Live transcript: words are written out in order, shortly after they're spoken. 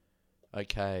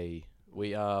Okay,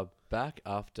 we are back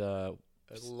after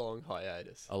A long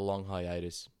hiatus. a long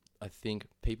hiatus. I think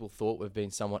people thought we've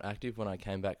been somewhat active when I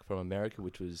came back from America,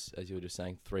 which was, as you were just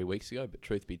saying, 3 weeks ago. But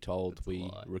truth be told, That's a we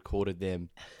lie. recorded them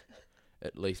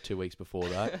at least 2 weeks before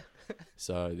that.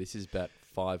 So this is about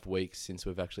 5 weeks since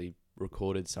we've actually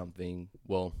recorded something.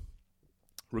 Well,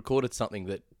 recorded something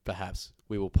that perhaps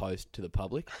we will post to the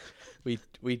public.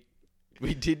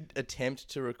 We did attempt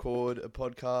to record a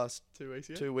podcast 2 weeks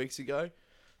ago? 2 weeks ago,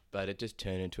 but it just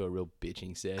turned into a real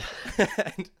bitching set.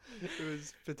 It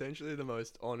was potentially the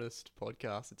most honest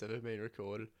podcast that's ever been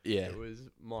recorded. Yeah, It was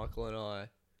Michael and I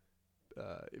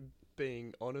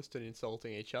being honest and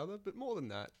insulting each other, but more than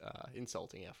that,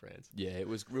 insulting our friends. yeah, it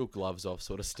was real gloves off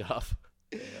sort of stuff.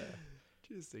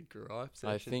 Just a gripe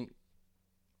I session. think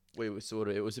we were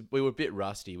we were a bit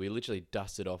rusty. We literally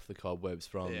dusted off the cobwebs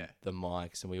from Yeah. the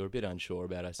mics, and we were a bit unsure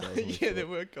about ourselves. And we yeah, thought- there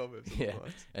were comments. Yeah.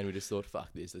 And we just thought,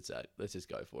 fuck this, let's just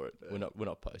go for it. Yeah. We're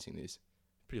not posting this.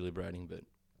 Pretty liberating, but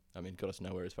I mean, got us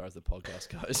nowhere as far as the podcast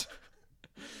goes.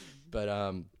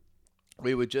 But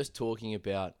we were just talking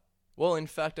about. Well, in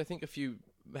fact, I think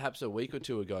perhaps a week or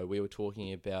two ago, we were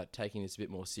talking about taking this a bit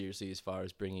more seriously as far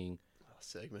as bringing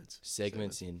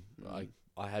segments in.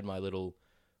 I had my little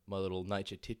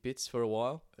nature tidbits for a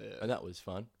while, Yeah. and that was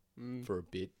fun Mm. for a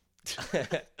bit.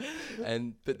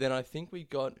 But then I think we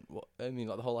got, like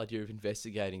the whole idea of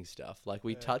investigating stuff. Like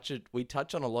we touch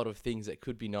on a lot of things that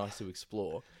could be nice to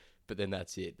explore, but then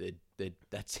that's it.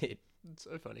 That's it. It's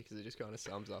so funny because it just kind of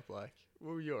sums up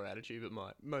your attitude,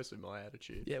 but mostly my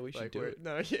attitude. Yeah, we should do it.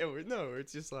 No,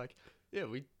 it's just what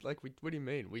do you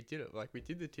mean? We did it. We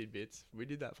did the tidbits. We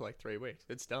did that for 3 weeks.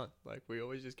 It's done. We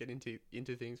always just get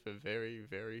into things for very,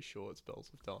 very short spells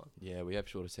of time. Yeah, we have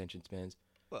short attention spans.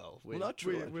 Well, not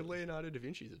true, we're actually. Leonardo da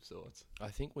Vinci's of sorts. I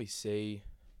think we see.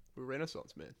 We're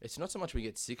Renaissance men. It's not so much we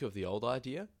get sick of the old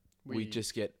idea. We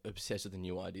just get obsessed with the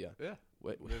new idea. Yeah.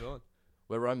 We're, Move on.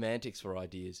 we're romantics for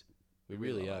ideas. We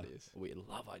really love are. ideas. We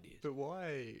love ideas. But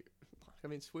why?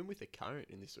 Swim with the current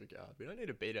in this regard. We don't need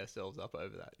to beat ourselves up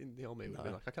over that. In the old me, we've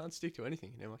been No. I can't stick to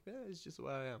anything. And I'm it's just the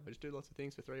way I am. I just do lots of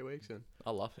things for 3 weeks, and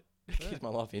I love it. It Yeah. keeps my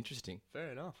life interesting.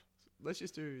 fair enough. Let's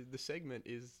just do the segment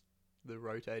is the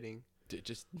rotating.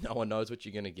 Just no one knows what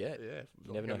you're going to get. Yeah.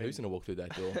 You never know who's going to walk through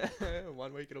that door.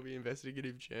 1 week it'll be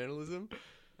investigative journalism,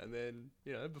 and then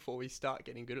before we start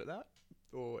getting good at that,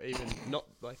 or even not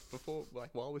before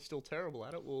while we're still terrible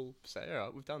at it, we'll say, all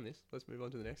right, we've done this. Let's move on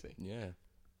to the next thing. Yeah.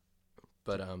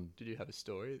 But Did you have a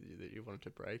story that you wanted to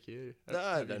break here?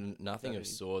 nothing of any-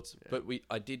 sorts. yeah. But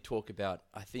I did talk about,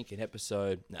 I think in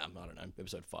episode, I don't know,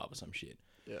 episode 5 or some shit.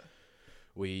 Yeah.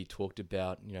 We talked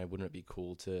about, wouldn't it be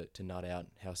cool to nut out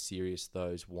how serious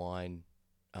those wine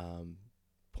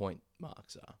point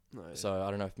marks are. No, yeah. So I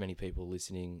don't know if many people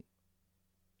listening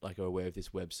are aware of this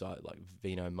website like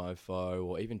Vino Mofo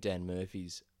or even Dan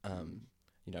Murphy's.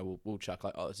 We'll chuck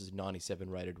this is a 97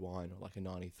 rated wine or a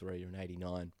 93 or an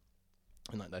 89,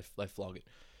 and they flog it.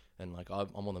 And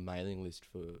I'm on the mailing list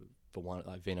for one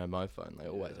like Vino Mofo, and they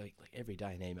always every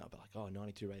day an email, but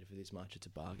 92 rated for this much, it's a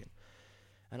bargain.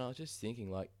 And I was just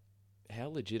thinking how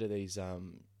legit are these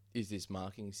is this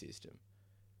marking system?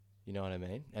 You know what I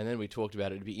mean? And then we talked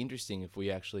about it'd be interesting if we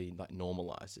actually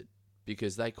normalize it,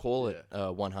 because they call it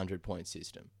a 100 point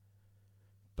system,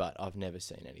 but I've never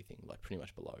seen anything pretty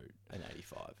much below an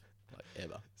 85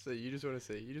 ever. So you just want to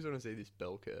see this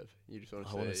bell curve. You just want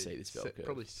to I wanna see this bell curve.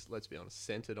 Probably, let's be honest,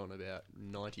 centered on about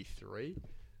 93,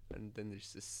 and then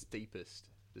there's the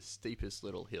steepest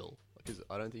little hill. Because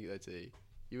I don't think you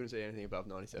wouldn't see anything above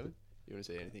 97. You wouldn't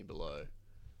see anything below,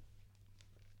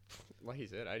 like you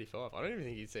said, 85. I don't even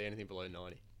think you'd see anything below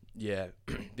 90. Yeah.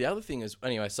 The other thing is,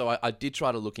 anyway, so I did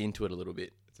try to look into it a little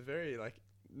bit. It's a very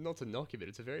not to knock you, but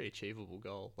it's a very achievable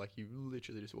goal. You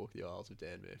literally just walk the aisles of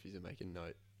Dan Murphy's and make a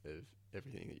note of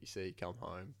everything that you see. Come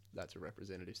home, that's a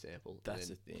representative sample. That's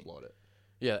and the then thing. Plot it.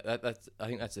 Yeah, I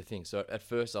think that's the thing. So at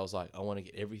first I was I want to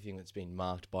get everything that's been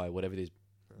marked by whatever this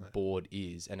Right. board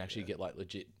is, and actually Yeah. get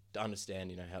legit to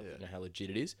understand, how Yeah. how legit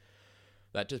it is.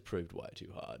 That just proved way too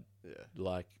hard.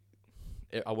 Yeah.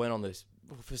 I went on this,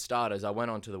 for starters, I went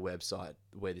onto the website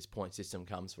where this point system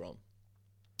comes from,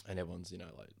 and everyone's, a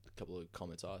couple of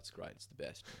comments, it's great, it's the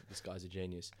best, this guy's a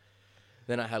genius.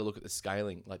 Then I had a look at the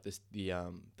scaling,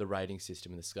 the rating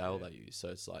system and the scale Yeah. they use. So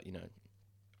it's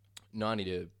 90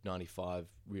 to 95,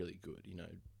 really good,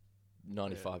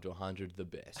 95 to 100, the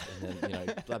best, and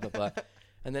then, blah, blah, blah.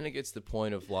 And then it gets to the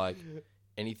point of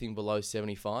anything below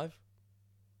 75,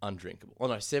 undrinkable. Oh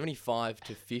no, 75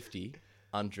 to 50,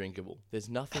 undrinkable. There's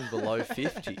nothing below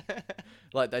 50.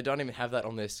 Like, they don't even have that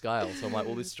on their scale. So I'm like,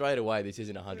 well, this straight away, this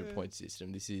isn't a 100-point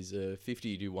system. This is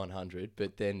 50 to 100.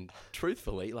 But then,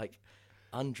 truthfully, like,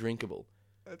 undrinkable.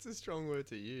 That's a strong word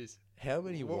to use. How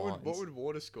many wines? What would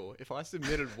water score? If I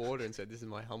submitted water and said, this is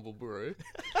my humble brew,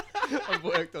 I've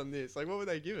worked on this. Like, what would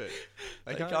they give it?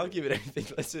 They can't give it anything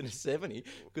less than a 70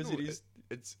 because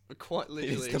it's quite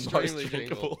literally the extremely most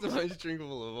drinkable. It's the most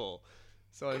drinkable of all.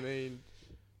 So, I mean,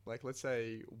 like, let's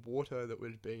say water that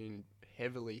would have been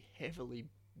heavily, heavily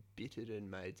bittered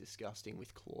and made disgusting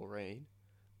with chlorine.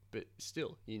 But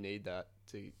still, you need that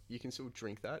you can still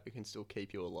drink that. It can still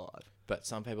keep you alive. But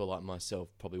some people like myself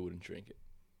probably wouldn't drink it.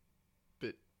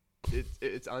 But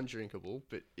it's undrinkable.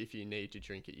 But if you need to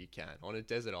drink it, you can. On a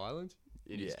desert island,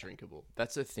 it is drinkable.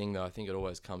 That's the thing, though. I think it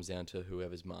always comes down to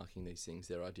whoever's marking these things,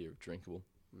 their idea of drinkable.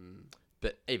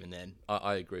 But even then,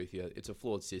 I agree with you. It's a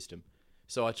flawed system.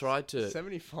 So I tried to...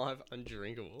 75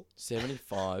 undrinkable.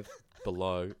 75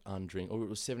 below undrinkable. Or it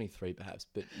was 73 perhaps.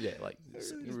 But yeah, like,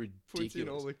 it's ridiculous. Puts in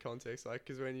all the context. Like,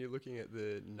 because when you're looking at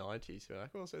the 90s, you're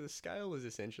like, well, so the scale is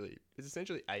essentially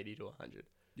 80 to 100.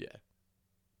 Yeah.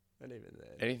 And even then...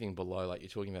 Anything below, like, you're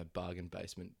talking about bargain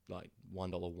basement, like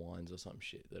 $1 wines or some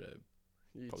shit that are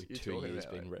probably 2 years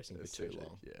been resting for too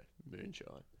long. Yeah,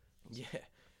 moonshine. Yeah,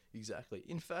 exactly.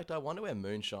 In fact, I wonder where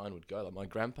moonshine would go. Like, my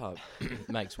grandpa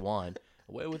makes wine.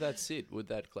 Where would that sit? Would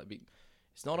that be...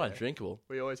 It's not undrinkable.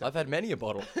 I've had many a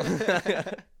bottle.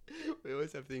 We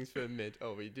always have things ferment.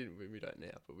 Oh, we didn't. We don't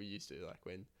now, but we used to. Like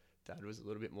when Dad was a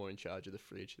little bit more in charge of the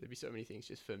fridge, there'd be so many things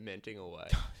just fermenting away.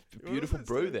 Beautiful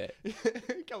brew there.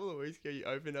 A couple of weeks ago, you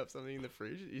opened up something in the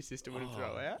fridge that your sister wouldn't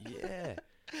throw out. Yeah.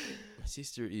 My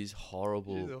sister is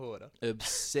horrible. She's a hoarder.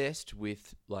 Obsessed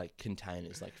with like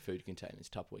containers, like food containers,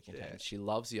 Tupperware containers. Yeah. She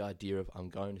loves the idea of I'm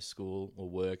going to school or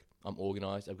work. I'm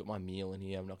organised. I've got my meal in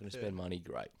here. I'm not going to spend money.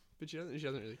 Great. But she doesn't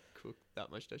really cook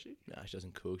that much, does she? No, she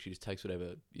doesn't cook. She just takes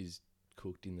whatever is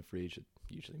cooked in the fridge,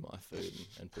 usually my food,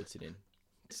 and puts it in.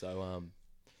 So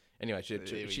anyway, she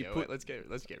Wait, let's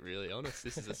get really honest.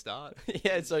 This is a start.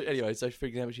 Yeah. So anyway, for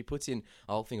example, she puts in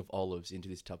a whole thing of olives into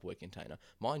this Tupperware container.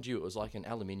 Mind you, it was like an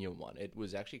aluminium one. It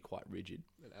was actually quite rigid.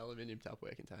 An aluminium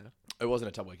Tupperware container. It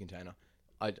wasn't a Tupperware container.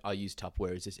 I use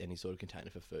Tupperware as just any sort of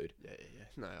container for food. Yeah.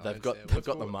 No, they've got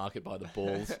the market by the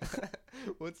balls.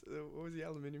 What was the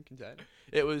aluminium container?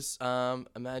 It was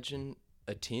imagine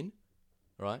a tin,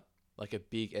 right? Like a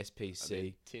big SPC. I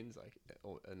mean, tins, like,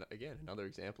 again, another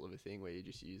example of a thing where you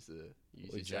just use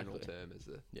the general term as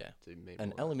to mean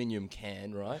an aluminium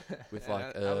can, right? With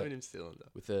like an aluminium cylinder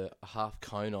with a half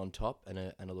cone on top and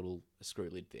a little screw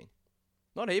lid thing.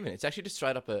 Not even. It's actually just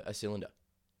straight up a cylinder.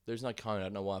 There's no cone. I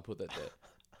don't know why I put that there.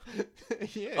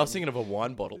 Yeah, I was thinking of a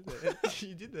wine bottle.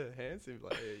 You did the hand symbol.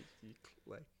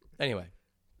 Anyway,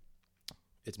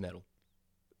 it's metal.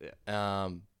 Yeah.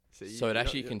 So it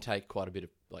actually can take quite a bit of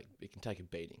it can take a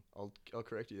beating. I'll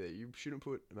correct you there. You shouldn't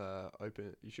put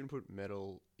You shouldn't put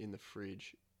metal in the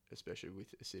fridge, especially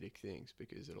with acidic things,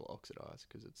 because it'll oxidize.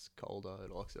 Because it's colder,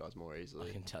 it'll oxidize more easily.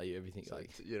 I can tell you everything. So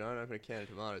you don't open a can of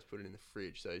tomatoes, put it in the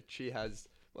fridge. So she has.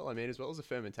 Well, I mean, as well as the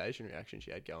fermentation reaction she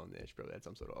had going there, she probably had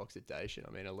some sort of oxidation.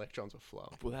 I mean, electrons were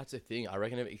flowing. Well, that's the thing. I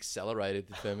reckon it accelerated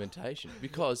the fermentation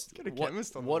because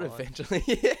what eventually,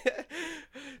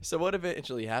 So what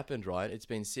eventually happened, right? It's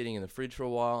been sitting in the fridge for a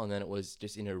while, and then it was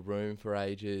just in a room for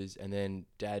ages, and then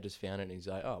Dad just found it, and he's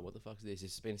like, "Oh, what the fuck is this?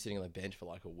 It's been sitting on the bench for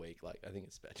like a week. Like, I think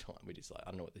it's about time we just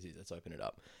I don't know what this is. Let's open it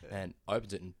up." Yeah. And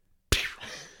opens it and.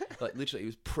 Like literally, it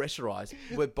was pressurized.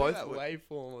 We're both that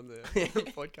waveform on the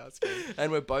podcast screen,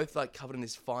 and we're both like covered in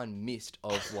this fine mist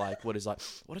of like what does that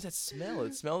smell?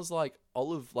 It smells like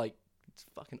it's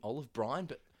fucking olive brine,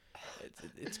 but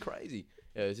it's crazy.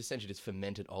 Yeah, it's essentially just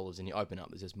fermented olives, and you open up,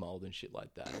 there's just mold and shit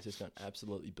like that. It's just gone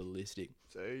absolutely ballistic.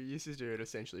 So your sister had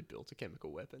essentially built a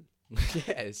chemical weapon.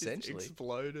 Yeah, essentially it's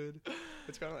exploded.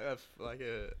 It's kind of like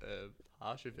a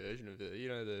harsher version of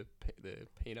the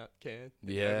peanut can.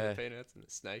 Yeah, the peanuts and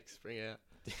the snakes spring out.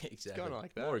 Exactly. It's kind of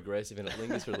like that. More aggressive, and it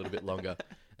lingers for a little bit longer.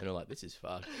 And we're like, this is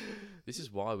fucked. This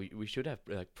is why we should have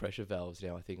like pressure valves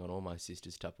now, I think, on all my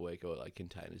sister's Tupperware or like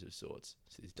containers of sorts,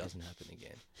 so this doesn't happen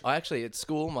again. I actually, at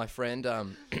school, my friend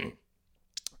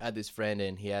had this friend,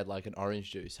 and he had like an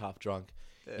orange juice, half drunk,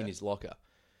 in his locker.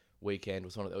 Weekend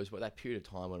was one of those, that period of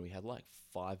time when we had like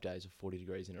 5 days of 40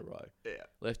 degrees in a row. Yeah.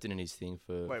 Left it in his thing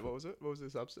for... Wait, what was it? What was the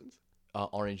substance?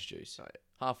 Orange juice. Oh,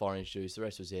 yeah. Half orange juice. The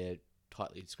rest was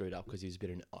tightly screwed up because he was a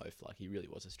bit of an oaf. Like, he really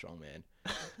was a strong man.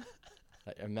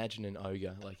 Like, imagine an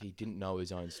ogre, like he didn't know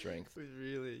his own strength. We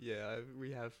really,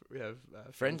 we have friends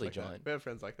Friendly like that. giant. We have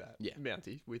friends like that. Yeah.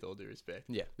 Mountie, with all due respect.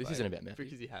 Yeah, this Like, isn't about Matthew.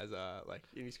 because he has like,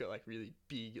 and he's got like really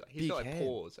big, like he's Big got like hand.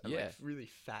 paws and Yeah. like really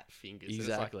fat fingers. And it's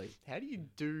Exactly. like, how do you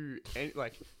do?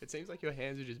 Like, it seems like your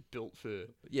hands are just built for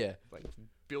Yeah, like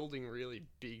building really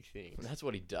big things. and that's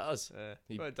what he does.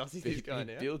 He Well, does he this guy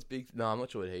now? builds big. No, I'm not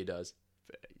sure what he does.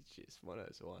 But he's just one of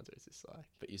those ones where it's just like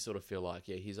But you sort of feel like,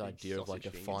 yeah, his idea of like a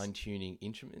sausage fingers. fine tuning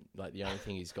instrument, like the only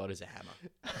thing he's got is a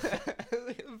hammer.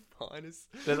 the finest,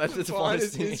 That's the the finest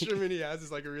finest thing. instrument he has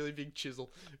is like a really big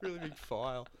chisel, really big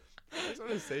file. I just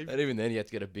want to see. And even then, you have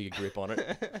to get a bigger grip on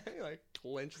it. He like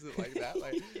clenches it like that,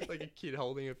 like a kid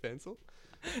holding a pencil.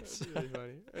 That's really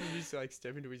funny. And you just like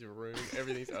step into his room,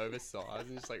 everything's oversized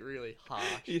and just like really harsh.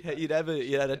 You'd have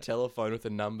a telephone with the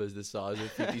numbers the size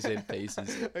of 50-cent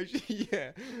pieces, Actually,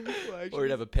 yeah. Well, or actually, he'd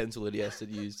have a pencil that he has to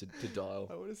use to dial.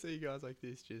 I want to see guys like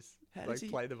this just How like does he-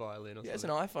 play the violin or He has an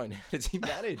something. iPhone. How does he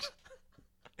manage?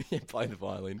 Yeah, play the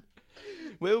violin.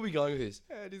 Where are we going with this?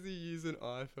 How does he use an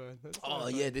iPhone? That's so Oh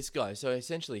funny. yeah, this guy. So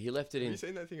essentially, he left it Have in. you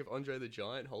seen that thing of Andre the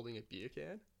Giant holding a beer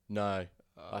can? No,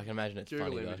 I can imagine it's Google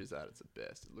funny though. images that, it's the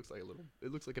best.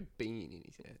 It looks like a bean in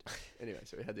his hand. Anyway,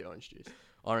 so we had the orange juice.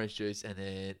 Orange juice, and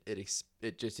then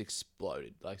it just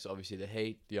exploded. Like, so obviously the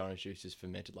heat, the orange juice just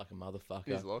fermented like a motherfucker,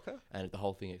 His locker? and the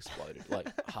whole thing exploded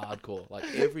like hardcore, like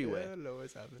everywhere. Yeah, it'll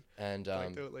always happen. And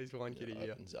Like to at least one kid it a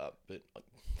year. opens up. But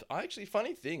I actually,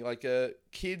 funny thing, like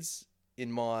kids in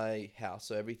my house,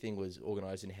 so everything was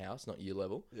organized in house, not year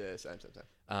level. Yeah, same.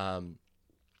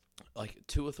 Like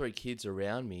 2 or 3 kids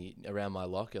around me, around my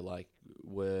locker, like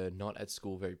were not at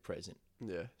school very present.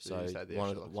 Yeah. So you just had the one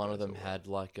extra of locker them space or had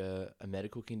like a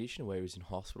medical condition where he was in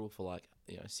hospital for like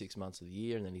 6 months of the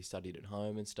year, and then he studied at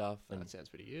home and stuff. what. And That sounds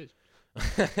pretty good.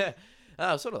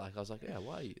 I was sort of like, I was like, yeah,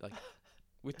 why are you like,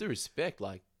 with due respect,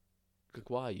 like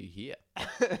why are you here?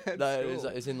 No,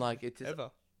 it's in like it's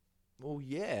Ever. well,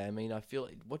 yeah. I mean, I feel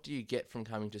like, what do you get from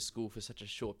coming to school for such a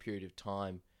short period of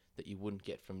time that you wouldn't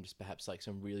get from just perhaps like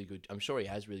some really good? I'm sure he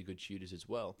has really good tutors as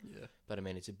well, Yeah. but I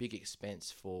mean, it's a big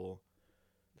expense for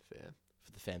Fair.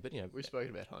 the fan. But We've spoken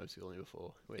about homeschooling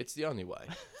before. it's the only way.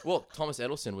 Well, Thomas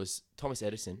Edison was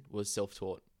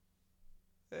self-taught.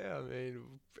 Yeah, I mean,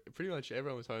 pretty much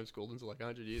everyone was homeschooled until like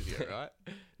 100 years ago, right?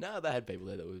 No, they had people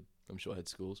there that were, I'm sure, had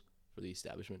schools for the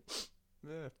establishment.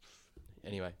 Yeah.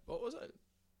 Anyway, what was it?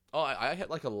 Oh, I had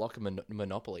like a locker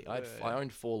monopoly. I Yeah.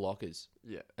 owned 4 lockers,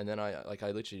 Yeah. and then I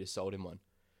literally just sold him one.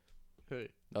 Who?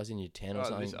 I was in year 10 or Oh,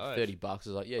 something, this Oath. $30. I was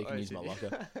like, yeah, you can Oh, use my see.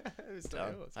 locker. It's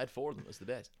Done. not yours. I had 4 of them. It was the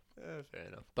best. Fair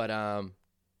enough. But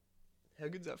How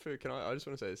good's that for? I just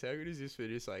want to say this. How good is this for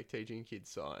just like teaching kids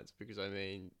science? Because I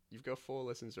mean, you've got 4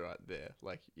 lessons right there.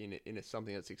 Like in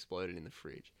something that's exploded in the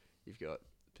fridge. You've got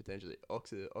potentially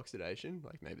oxidation,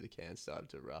 like maybe the can started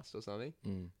to rust or something,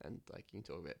 and like you can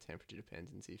talk about temperature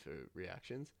dependency for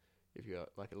reactions. You've got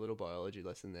like a little biology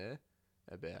lesson there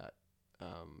about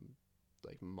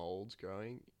like molds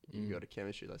growing. You've got a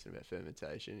chemistry lesson about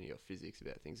fermentation. And you got physics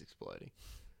about things exploding.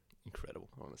 incredible.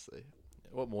 Honestly,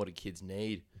 What more do kids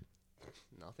need?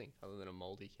 nothing other than a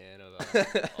moldy can of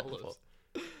olives.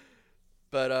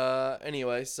 But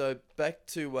anyway, so back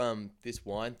to this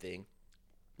wine thing.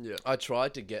 Yeah. I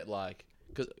tried to get like,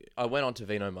 because I went on to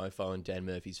Vino Mofo and Dan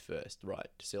Murphy's first, right?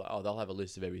 To see like, oh, they'll have a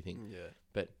list of everything. Yeah.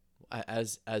 But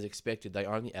as expected, they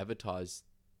only advertise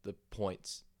the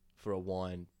points for a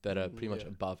wine that are pretty much Yeah.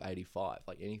 above 85.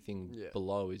 Like anything Yeah.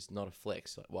 below is not a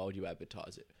flex. Like, why would you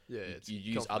advertise it? Yeah, You- it's you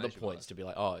use other confirmation points bias. to be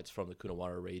like, oh, it's from the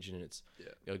Coonawarra region and it's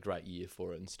Yeah. a great year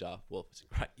for it and stuff. Well, it's a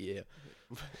great year.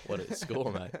 What a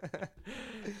score, mate.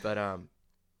 But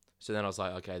so then I was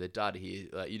like, okay, the data here,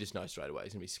 like, you just know straight away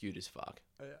it's gonna be skewed as fuck.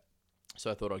 Oh, yeah. So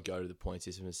I thought I'd go to the point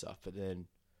system and stuff. But then,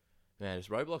 man, it's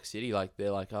Roblox City. Like they're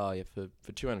like, oh yeah, for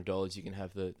 $200 you can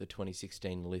have the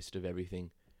 2016 list of everything.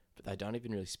 But they don't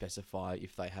even really specify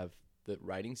if they have the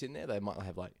ratings in there. They might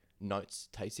have like notes,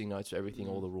 tasting notes for everything,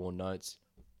 all the raw notes.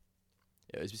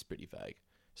 Yeah, it was just pretty vague.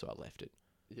 So I left it.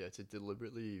 Yeah, it's a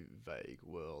deliberately vague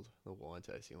world, the wine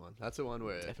tasting one. That's the one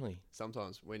where Definitely.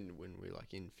 sometimes when we're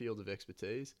like in field of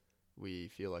expertise, we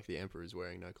feel like the emperor is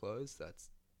wearing no clothes. That's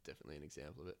definitely an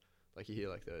example of it. Like you hear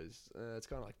like those, it's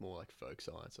kind of like more like folk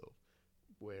science, or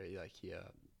where you like hear,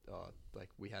 like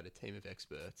we had a team of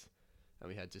experts and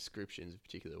we had descriptions of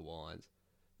particular wines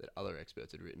that other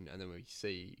experts had written, and then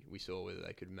we saw whether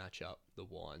they could match up the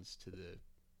wines to the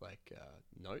like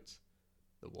notes,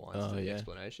 the wines to the yeah.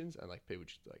 explanations, and like people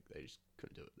just like they just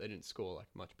couldn't do it. They didn't score like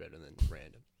much better than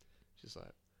random. It's just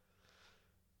like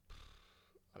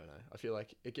I don't know. I feel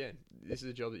like, again, this is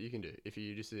a job that you can do. If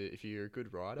you're a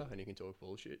good writer and you can talk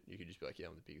bullshit, you could just be like, yeah,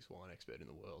 I'm the biggest wine expert in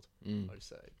the world. I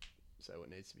just say what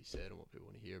needs to be said and what people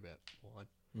want to hear about wine.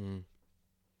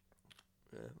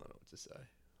 Yeah, I don't know what to say.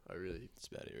 That's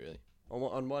about it, really.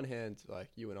 On one hand, like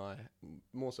you and I,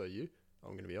 more so you,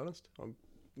 I'm going to be honest,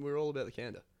 we're all about the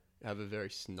candour. We have a very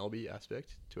snobby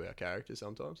aspect to our characters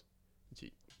sometimes. To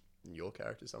your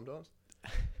character sometimes.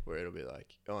 Where it'll be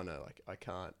like, oh no, like I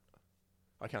can't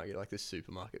get like this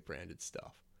supermarket branded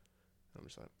stuff. And I'm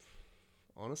just like,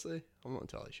 honestly, I'm not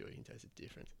entirely sure you can taste the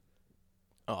difference.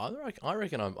 Oh, I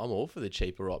reckon I'm all for the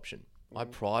cheaper option. I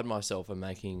pride myself on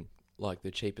making like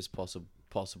the cheapest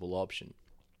possible option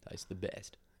taste the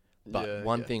best. But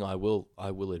one thing I will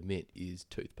admit is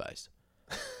toothpaste.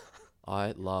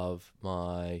 I love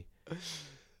my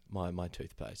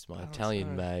toothpaste. My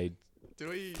Italian made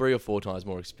 3 or 4 times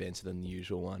more expensive than the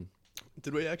usual one.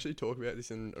 Did we actually talk about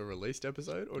this in a released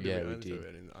episode, or did we only talk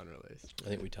about it in the unreleased? I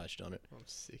think we touched on it. I'm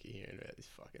sick of hearing about this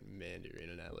fucking Mandarin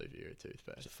and aloe vera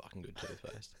toothpaste. It's a fucking good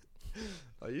toothpaste.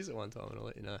 I used it one time and I'll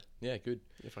let you know. Yeah, good.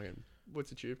 What's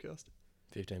the tube cost?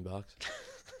 $15.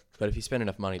 But if you spend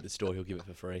enough money at the store, he'll give it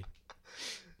for free.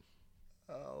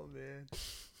 Oh man,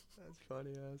 that's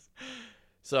funny as.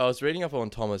 So I was reading up on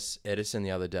Thomas Edison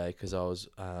the other day because I was,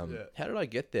 how did I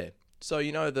get there? So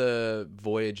you know the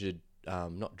Voyager,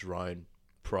 not drone,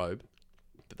 probe,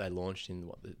 that they launched in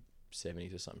the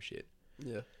 70s or some shit.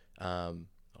 Yeah. I'm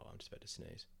just about to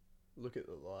sneeze. Look at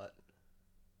the light,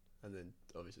 and then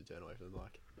obviously turn away from the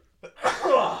mic.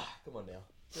 Come on now.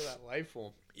 Look at that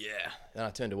waveform. Yeah. And I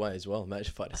turned away as well.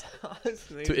 Imagine if I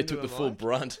just... It took the full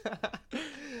brunt.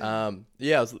 I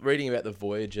was reading about the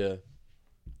Voyager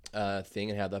thing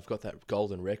and how they've got that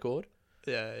golden record.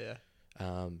 Yeah.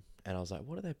 And I was like,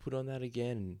 what did they put on that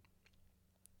again? And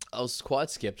I was quite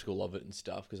skeptical of it and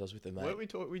stuff because I was with a mate. We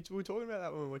were talking about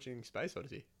that when we were watching Space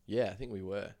Odyssey. Yeah, I think we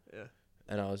were. Yeah.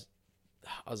 And I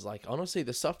was like, honestly,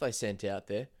 the stuff they sent out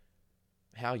there,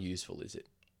 how useful is it?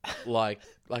 Like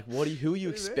who are you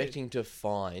expecting to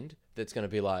find that's going to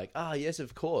be like, yes,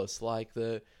 of course, like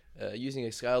the using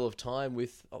a scale of time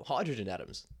with hydrogen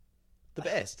atoms, the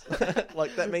best.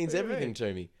 Like that means everything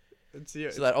to me. So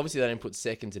that obviously they didn't put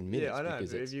seconds and minutes. Yeah, I know.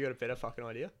 But have you got a better fucking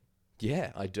idea?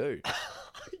 Yeah, I do.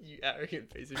 You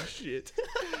arrogant piece of shit.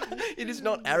 It is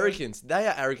not arrogance. They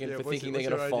are arrogant for thinking they're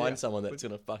going to find someone that's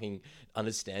going to fucking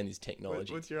understand this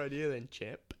technology. What's your idea then,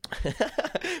 champ?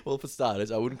 Well, for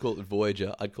starters, I wouldn't call it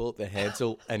Voyager. I'd call it the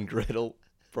Hansel and Gretel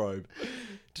probe.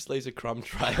 Just leaves a crumb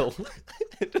trail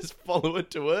and just follow it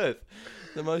to Earth.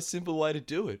 The most simple way to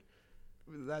do it.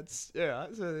 So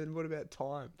then what about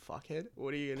time, fuckhead?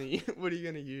 What are you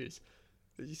gonna use?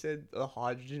 You said the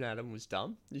hydrogen atom was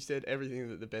dumb. You said everything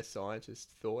that the best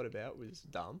scientists thought about was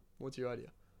dumb. What's your idea?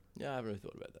 Yeah, I haven't really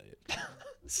thought about that yet.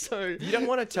 So you don't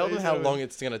want to tell them how long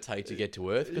it's going to take to get to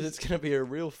Earth because it's going to be a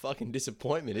real fucking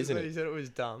disappointment, isn't it? You said it was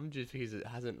dumb just because it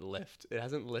hasn't left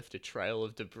a trail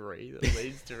of debris that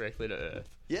leads directly to Earth.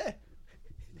 Yeah.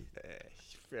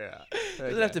 Yeah. It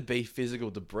doesn't have to be physical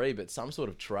debris, but some sort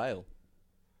of trail.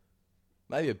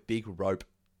 Maybe a big rope.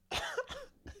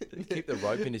 Keep the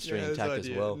rope industry intact as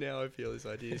well. Now I feel this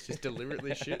idea is just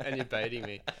deliberately shit and you're baiting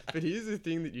me. But here's the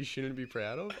thing that you shouldn't be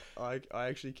proud of. I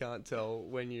actually can't tell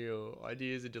when your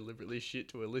ideas are deliberately shit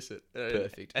to elicit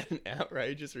an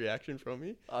outrageous reaction from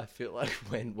you. I feel like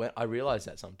when I realise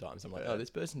that sometimes. I'm like,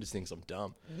 this person just thinks I'm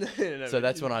dumb. No, so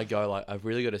that's when I go like, I've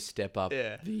really got to step up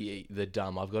the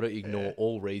dumb. I've got to ignore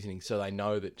all reasoning so they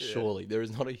know that surely there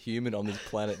is not a human on this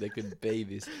planet that could be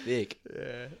this thick.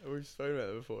 Yeah, we've spoken about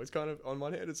that before. It's kind of, on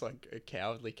one hand, it's like a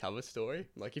cowardly cover story.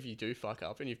 Like if you do fuck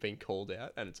up and you've been called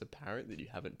out and it's apparent that you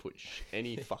haven't put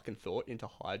any fucking thought into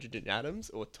hydrogen atoms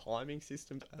or timing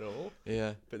systems at all.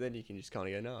 Yeah. But then you can just kind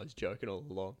of go, no, I was joking all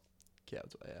along.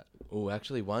 Coward's way out. Oh,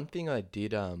 actually, one thing I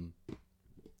did,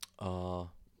 no.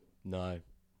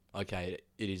 Okay,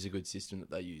 it is a good system that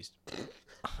they used.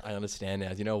 I understand now.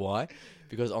 Do you know why?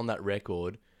 Because on that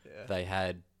record, they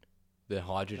had the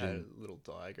hydrogen... They had a little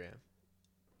diagram.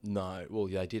 No, well,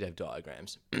 they did have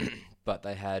diagrams, but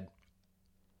they had,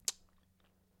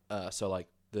 so like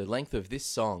the length of this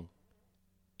song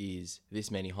is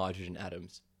this many hydrogen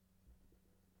atoms.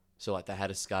 So like they had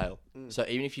a scale. So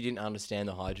even if you didn't understand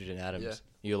the hydrogen atoms,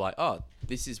 you're like, oh,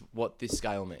 this is what this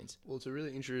scale means. Well, it's a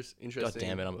really interesting... God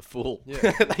damn it, I'm a fool.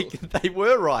 Yeah, they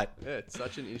were right. Yeah, it's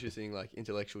such an interesting like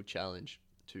intellectual challenge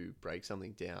to break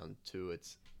something down to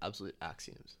its absolute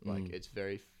axioms. Like its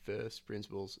very first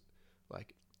principles,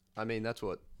 like... I mean, that's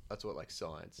what like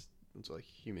science, that's what like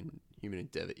human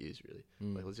endeavor is really.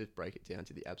 Like, let's just break it down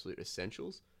to the absolute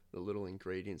essentials, the little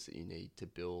ingredients that you need to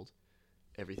build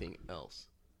everything else.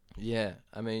 Yeah,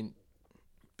 I mean,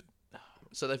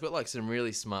 so they've got like some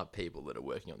really smart people that are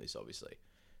working on this. Obviously,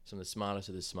 some of the smartest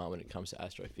of the smart when it comes to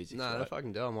astrophysics. No, they're right?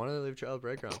 fucking dumb. Why don't they leave trail of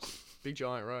breadcrumbs? Big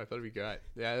giant rope. That'd be great.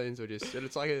 The aliens will just.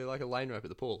 It's like a lane rope at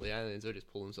the pool. The aliens will just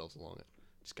pull themselves along it.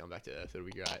 Just come back to Earth. It'll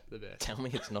be great. The best. Tell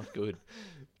me it's not good.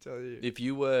 Tell you. If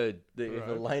you were, if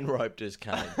a lane rope just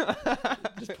came,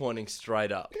 just pointing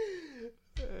straight up,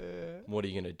 what are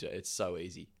you gonna do? It's so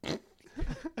easy.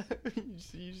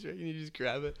 you just reckon you just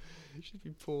grab it? It should be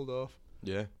pulled off.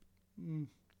 Yeah.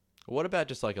 What about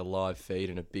just like a live feed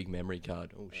and a big memory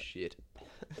card? Oh shit.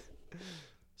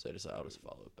 So just I'll just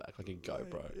follow it back like a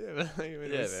GoPro. Yeah, but like, Yeah, it man,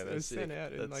 was that's sent sick.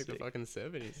 out in That's like the sick. fucking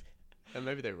 70s. And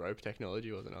maybe their rope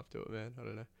technology wasn't up to it, man. I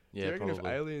don't know. Do Yeah, you reckon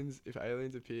probably. if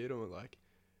aliens appeared and were like,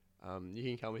 you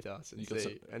can come with us and You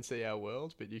got see our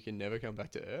world, but you can never come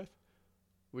back to Earth?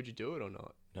 Would you do it or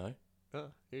not? No. Oh,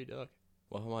 you're a dog.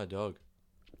 Why am I a dog?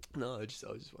 No, I was just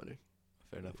wondering.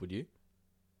 Fair enough. Would you?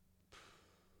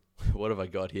 What have I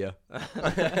got here?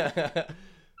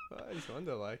 I just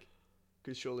wonder, like,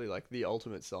 because surely, like, the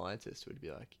ultimate scientist would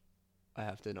be like, I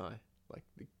have to know, like,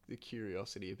 the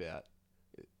curiosity about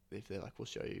if they're like, we'll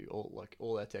show you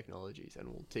all our technologies and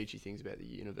we'll teach you things about the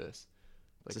universe.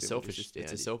 Like, It's a then we'll just selfish. It's astound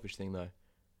a you. selfish thing, though.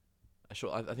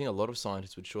 I think a lot of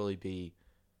scientists would surely be.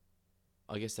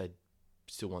 I guess they'd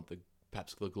still want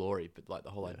perhaps the glory, but like the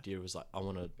whole Yeah. idea was like I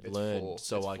want to It's learn for-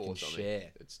 so it's I for can something.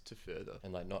 share It's to further.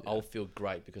 and like not Yeah. I'll feel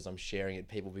great because I'm sharing it.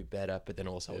 People will be better, but then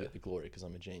also I'll Yeah. get the glory because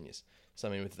I'm a genius. So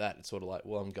I mean, with that, it's sort of like,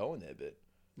 well, I'm going there, but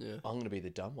Yeah. I'm going to be the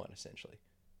dumb one essentially.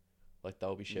 Like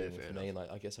they'll be sharing it fair for me, and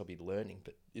like I guess I'll be learning.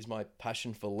 But is my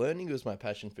passion for learning or is my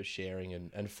passion for sharing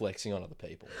and flexing on other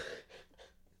people?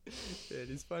 Yeah, it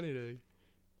is funny to,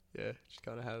 just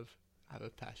kind of have a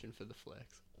passion for the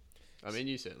flex. I mean,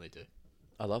 you certainly do.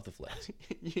 I love the flex.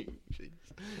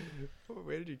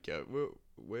 Where did you go?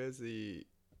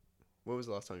 When was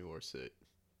the last time you wore a suit?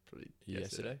 Probably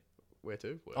Yesterday. Where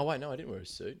to? Work. Oh wait, no, I didn't wear a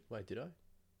suit. Wait, did I?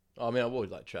 Oh, I mean, I wore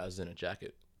like trousers and a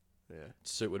jacket. Yeah.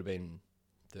 Suit would have been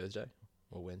Thursday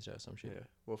or Wednesday or some shit. Yeah.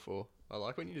 What for? I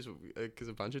like when you just because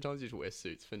a bunch of times you just wear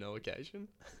suits for no occasion.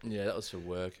 Yeah, that was for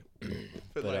work. But,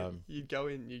 But, like you'd go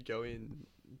in.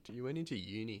 You went into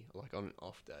uni like on an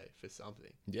off day for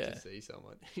something. Yeah. To see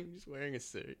someone. You're just wearing a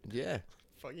suit. Yeah.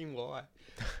 Fucking why?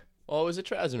 Oh, it was a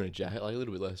trouser and a jacket, like a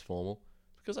little bit less formal,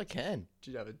 because I can.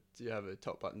 Do you have a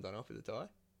top button done off with a tie?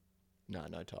 No,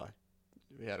 no tie.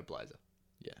 We had a blazer.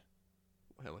 Yeah.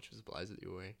 How much was the blazer that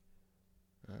you were wearing?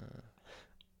 I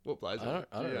What blazer? don't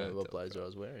Yeah, know what tell- blazer I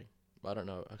was wearing. I don't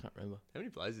know. I can't remember. How many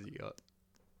blazers you got?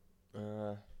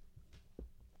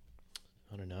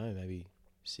 I don't know. Maybe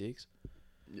 6.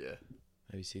 Yeah.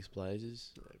 Maybe 6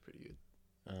 blazers. Yeah, pretty good.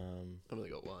 Um. I've only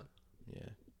got one. Yeah.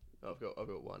 I've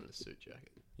got one in a suit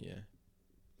jacket. Yeah.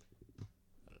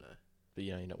 I don't know. But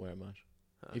you know, you're not wearing much.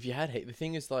 Huh. If you had heat, the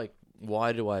thing is like,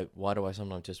 why do I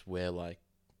sometimes just wear like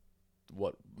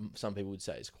what some people would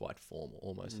say is quite formal,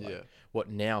 almost like Yeah. what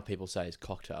now people say is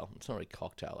cocktail. It's not really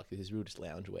cocktail. Like this is real just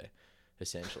loungewear,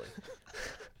 essentially.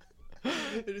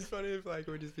 It is funny if like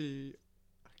we'd just be.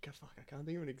 I can't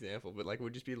think of an example, but like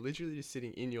we'd just be literally just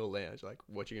sitting in your lounge, like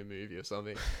watching a movie or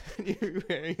something, and you're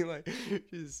wearing like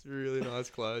just really nice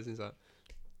clothes, and it's like,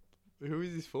 who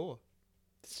is this for?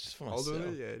 It's just for I'll myself. do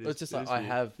it. Yeah, it is, It's just it like is I for you.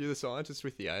 have, You're the scientist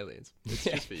with the aliens. It's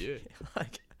Yeah. just for you.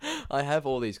 like, I have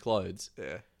all these clothes.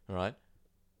 Yeah. All right,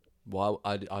 why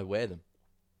I wear them?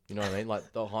 You know what I mean?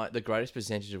 Like the greatest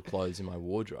percentage of clothes in my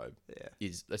wardrobe Yeah.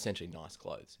 is essentially nice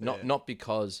clothes. Yeah. Not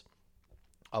because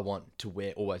I want to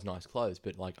wear always nice clothes,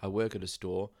 but like I work at a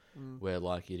store where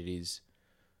like it is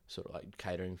sort of like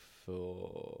catering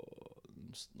for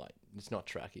like it's not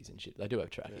trackies and shit. They do have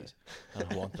trackies, and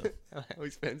I want them How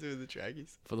expensive are the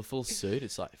trackies? for the full suit.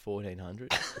 It's like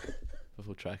 $1,400 for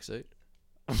full tracksuit.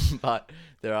 But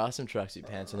there are some tracksuit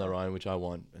pants on their own which I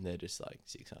want, and they're just like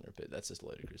 $600. But that's just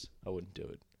ludicrous. I wouldn't do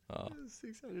it. Oh,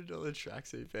 $600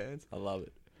 tracksuit pants. I love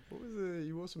it. What was the?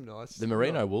 You wore some nice. The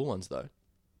merino wool ones though,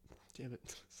 Damn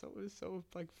it! So were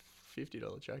like $50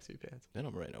 tracksuit pants. they're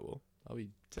not merino wool. I'll be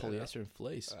Turn it up. polyester and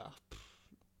fleece.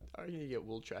 I reckon you get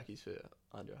wool trackies for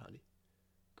under $100.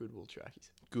 Good wool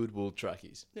trackies. Good wool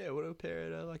trackies. Yeah, what a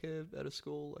pair at a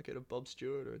school like at a Bob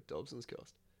Stewart or a Dobson's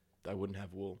cost. They wouldn't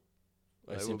have wool.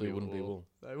 They will simply wouldn't be wool.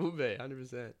 They will be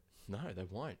 100%. No, they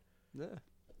won't. Yeah.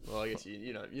 Well, I guess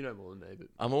you know more than me, but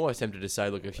I'm always tempted to say,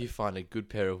 look, if you find a good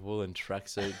pair of woolen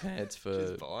tracksuit pants for,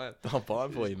 just buy them. I'll buy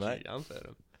them for you, mate. Jump at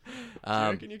them. Do you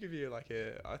Um, reckon you could be like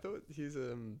a? I thought he's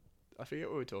I forget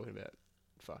what we were talking about.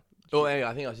 Fuck. well, anyway,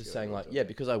 I think I was just Yeah, saying, we'll like, talk yeah, about-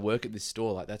 because I work at this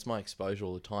store, like, that's my exposure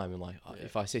all the time, and like, Yeah.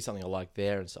 if I see something I like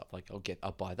there and stuff, like,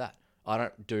 I'll buy that. I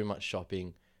don't do much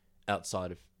shopping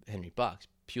outside of Henry Bucks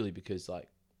purely because like,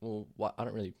 well, I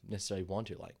don't really necessarily want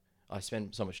to. Like, I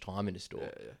spend so much time in the store.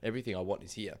 Yeah. Everything I want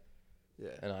is here. Yeah.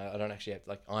 And I don't actually have to,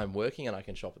 like, I'm working and I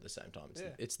can shop at the same time.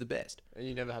 It's the best. And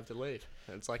you never have to leave.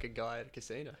 And it's like a guy at a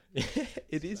casino.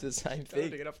 It is the same I don't thing.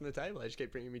 have to get up from the table. They just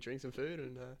keep bringing me drinks and food,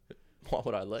 and Why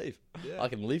would I leave? yeah. I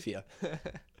can live here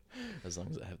as long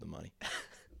as I have the money.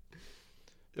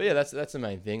 But yeah, that's the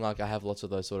main thing. Like, I have lots of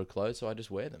those sort of clothes, so I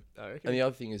just wear them. I reckon. And the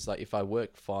other thing is, like, if I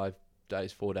work 4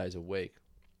 days a week,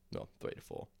 well, 3 to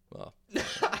 4. Well,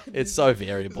 it's so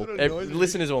variable. That's what annoys me.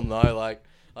 Listeners will know, like,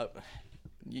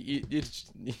 you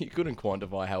couldn't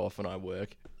quantify how often I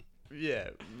work.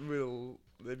 Yeah,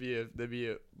 there'd be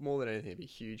a more than anything, there'd be a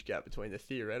huge gap between the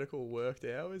theoretical worked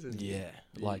hours and the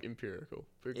like empirical.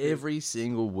 every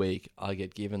single week, I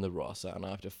get given the roster and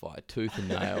I have to fight tooth and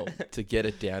nail to get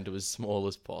it down to as small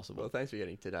as possible. Well, thanks for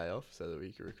getting today off so that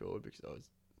we could record, because I was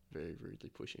very rudely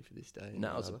pushing for this day.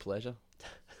 No, it was a pleasure.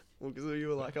 Well, because you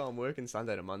were like, "Oh, I'm working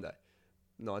Sunday to Monday,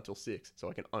 9 till 6, so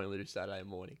I can only do Saturday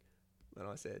morning," and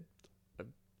I said,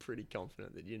 pretty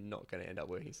confident that you're not going to end up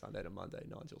working Sunday to Monday,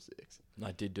 9 till 6.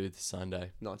 I did do the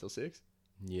Sunday. 9 till 6?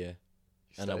 Yeah.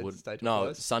 And I would. Stay till No,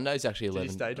 close? Sunday's actually Did you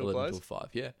 11, stay till 11 till close? 5.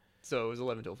 Yeah. So it was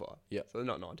 11 till 5. Yeah. So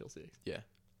not 9 till 6. Yeah.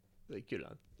 Like, good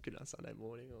on Sunday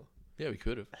morning, or Yeah, we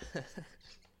could have.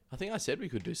 I think I said we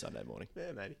could do Sunday morning.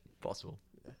 yeah, maybe. Possible.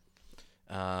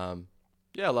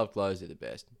 Yeah, I love clothes. They're the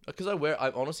best. Because I'm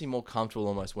honestly more comfortable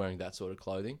almost wearing that sort of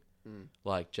clothing.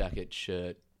 Like jacket,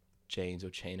 shirt, jeans or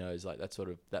chinos, like that sort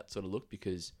of look,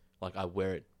 because like I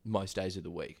wear it most days of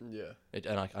the week. Yeah.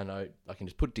 And I know I can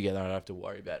just put it together and I don't have to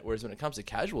worry about it. Whereas when it comes to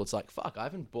casual, it's like, fuck, I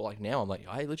haven't bought, like now I'm like,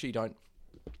 I literally don't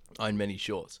own many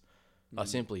shorts. I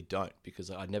simply don't,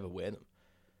 because I never wear them.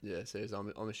 Yeah, serious. I'm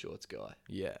a shorts guy.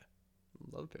 Yeah.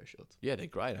 Love a pair of shorts. Yeah, they're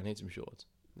great. I need some shorts.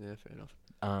 Yeah, fair enough.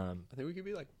 I think we could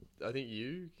be like, I think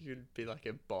you could be like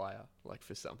a buyer, like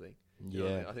for something. You Yeah.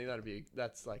 know what I mean? I think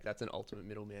that's an ultimate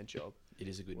middleman job. It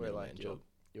is a good where middleman like job.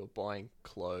 you're buying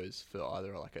clothes for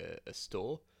either like a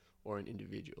store or an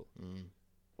individual,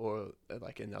 or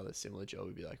like another similar job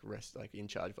would be like in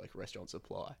charge of like restaurant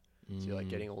supply. So you're like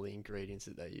getting all the ingredients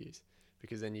that they use,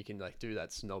 because then you can like do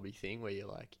that snobby thing where you're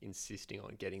like insisting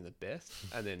on getting the best,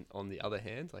 and then on the other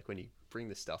hand, like when you bring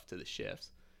the stuff to the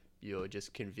chefs, you're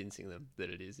just convincing them that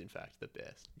it is in fact the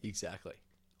best. Exactly.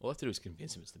 All I have to do is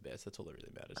convince them it's the best. That's all that really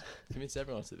matters. Convince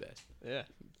everyone it's the best. Yeah,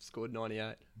 scored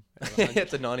 98.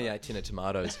 It's a 98 tin of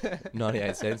tomatoes.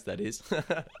 98 cents, that is.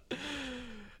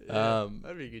 Yeah,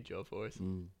 that'd be a good job for us.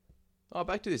 Oh,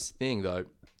 back to this thing, though.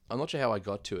 I'm not sure how I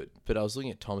got to it, but I was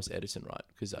looking at Thomas Edison, right?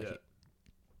 Because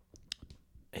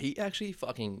he actually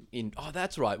fucking... Oh,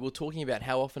 that's right. We were talking about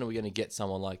how often are we going to get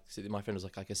someone like... So my friend was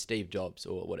like a Steve Jobs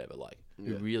or whatever, like,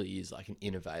 who really is like an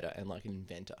innovator and like an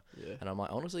inventor. Yeah. And I'm like,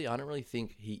 honestly, I don't really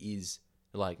think he is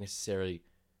like necessarily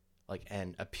like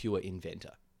a pure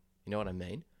inventor. You know what I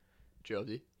mean?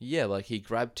 Jobsy. Yeah, like he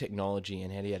grabbed technology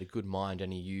and he had a good mind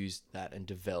and he used that and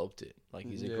developed it. Like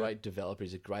he's a great developer.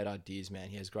 He's a great ideas man.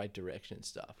 He has great direction and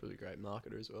stuff. Really great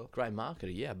marketer as well. Great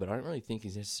marketer, yeah, but I don't really think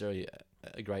he's necessarily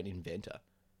a great inventor.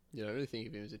 Yeah, I don't really think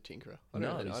of him as a tinkerer. I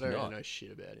No, don't he's really not. know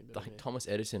shit about him. But Like Thomas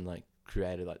Edison, like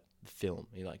created like film.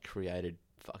 He like created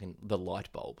fucking the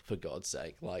light bulb, for God's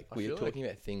sake. Like we were talking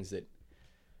about things that.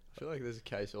 I feel like there's a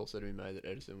case also to be made that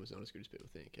Edison was not as good as people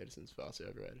think. Edison's vastly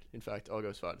overrated. In fact, I'll go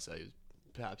as far to say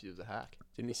perhaps he was a hack.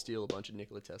 Didn't he steal a bunch of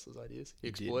Nikola Tesla's ideas? He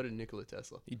exploited Nikola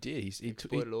Tesla. He did. He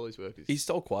exploited all his workers. He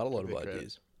stole quite a lot of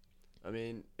ideas. I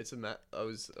mean, it's I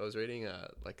was reading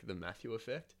like the Matthew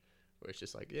effect, where it's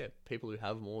just like, yeah, people who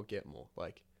have more get more.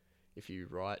 Like if you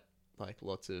write like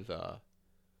lots of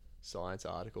science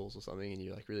articles or something and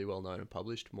you're like really well known and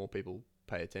published, more people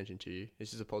pay attention to you.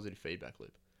 It's just a positive feedback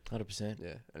loop. 100%.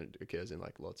 Yeah, and it occurs in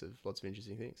like lots of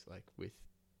interesting things. Like with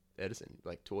Edison,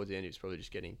 like towards the end, he was probably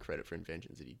just getting credit for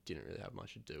inventions that he didn't really have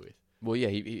much to do with. Well, yeah,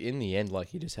 he in the end, like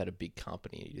he just had a big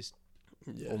company. He just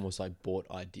almost like bought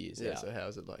ideas. Yeah. out. So how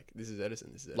is it like this is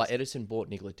Edison? This is Edison. Like Edison bought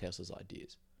Nikola Tesla's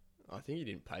ideas. I think he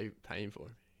didn't pay him for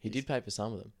him. He did pay for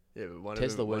some of them. Yeah, but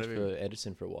Tesla worked for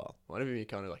Edison for a while. One of them, he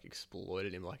kind of like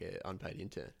exploited him like an unpaid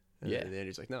intern. And then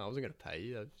he's like, "No, I wasn't going to pay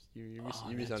you. You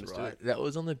misunderstood." Right. That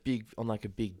was on a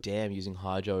big dam using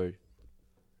hydro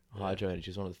energy. It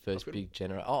was one of the first big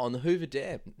generators. Oh, on the Hoover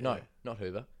Dam. No, not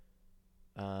Hoover.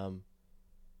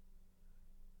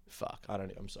 Fuck,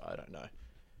 I'm sorry, I don't know.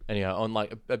 Anyhow, on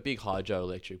like a big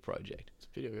hydroelectric project. It's a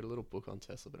pity. I got a little book on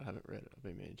Tesla, but I haven't read it. I've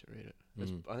been meaning to read it.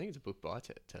 I think it's a book by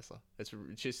Tesla. It's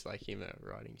just like him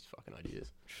writing his fucking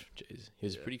ideas. Jeez, he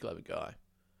was a pretty clever guy.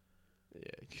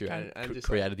 Yeah,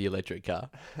 created the electric car.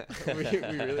 we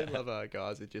really love our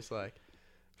guys that just like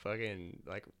fucking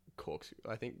like corkscrew.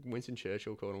 I think Winston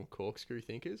Churchill called them corkscrew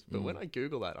thinkers. But when I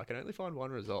Google that, I can only find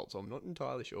one result, so I'm not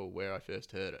entirely sure where I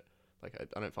first heard it. Like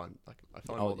I don't find I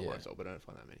find more than one result, but I don't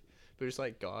find that many. But just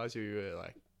like guys who are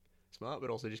like smart, but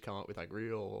also just come up with like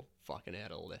real fucking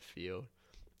out of left field,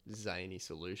 zany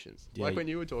solutions. Yeah, like when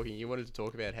you were talking, you wanted to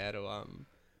talk about how to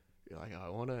you're like, I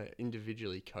want to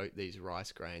individually coat these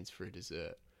rice grains for a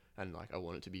dessert, and like I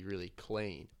want it to be really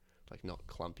clean, like not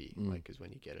clumpy, like because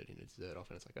when you get it in a dessert,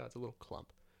 often it's like, oh, it's a little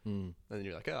clump, and then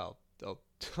you're like, oh,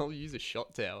 I'll use a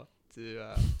shot tower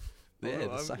to.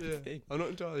 The same thing. I'm not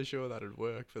entirely sure that'd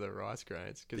work for the rice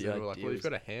grains because then we're like, well, you've got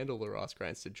to handle the rice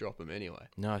grains to drop them anyway.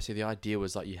 No, see, the idea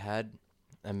was like you had,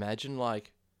 imagine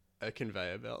like a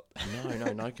conveyor belt.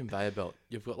 No conveyor belt.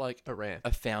 You've got like a ramp,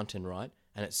 a fountain, right?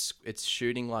 And it's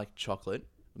shooting like chocolate,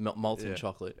 molten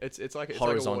chocolate. It's like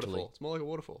horizontally. It's like a waterfall. It's more like a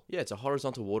waterfall. Yeah, it's a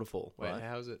horizontal waterfall. Wait, right?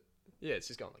 how is it? Yeah, it's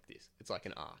just going like this. It's like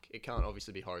an arc. It can't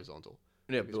obviously be horizontal.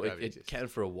 Yeah, but it can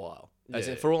for a while. Yeah, As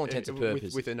in, for all intents and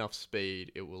purposes. With enough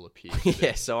speed, it will appear.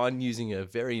 Yeah, so I'm using a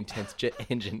very intense jet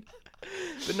engine.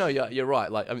 But no, you're right.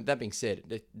 Like, I mean, that being said,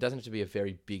 it doesn't have to be a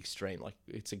very big stream. Like,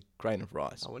 it's a grain of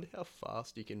rice. I wonder how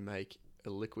fast you can make a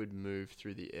liquid move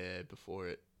through the air before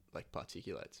it like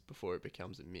particulates, before it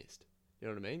becomes a mist. You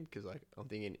know what I mean? Because like I'm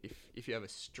thinking, if you have a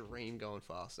stream going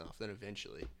fast enough, then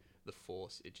eventually the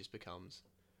force it just becomes.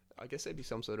 I guess there'd be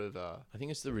some sort of. I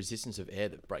think it's the resistance of air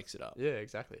that breaks it up. Yeah,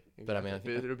 exactly. But I mean, I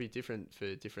think it'll be different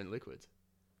for different liquids.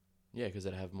 Yeah, because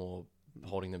they'd have more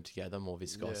holding them together, more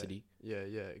viscosity. Yeah,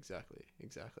 exactly.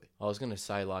 I was gonna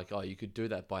say like, oh, you could do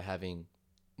that by having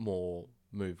more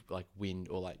move, like wind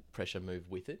or like pressure move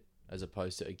with it, as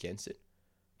opposed to against it.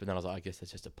 But then I was like, I guess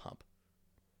that's just a pump.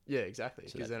 Yeah, exactly.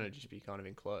 So Because then it'd just be kind of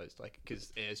enclosed, like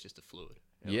because air's just a fluid.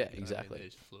 Yeah, exactly.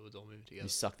 There's fluids all moving together. You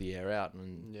suck the air out,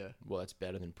 and yeah, well, that's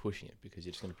better than pushing it because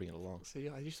you're just going to bring it along. So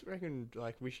yeah, I just reckon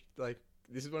like we should, like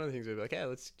this is one of the things we're like, hey,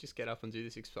 let's just get up and do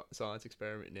this science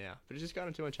experiment now. But it's just kind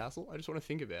of too much hassle. I just want to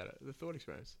think about it. The thought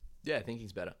experiments. Yeah,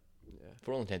 thinking's better. Yeah.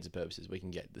 For all intents and purposes, we can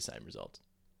get the same results.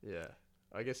 Yeah,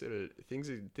 I guess things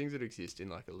that exist in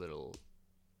like a little.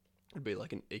 It'd be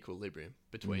like an equilibrium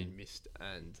between mist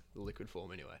and the liquid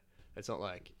form anyway. It's not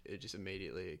like it just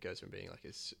immediately it goes from being like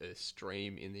a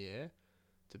stream in the air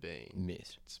to being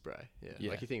mist spray. Yeah.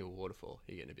 Like you think of a waterfall,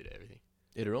 you're getting a bit of everything.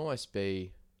 It'd almost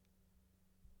be.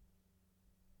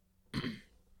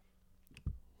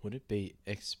 Would it be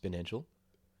exponential?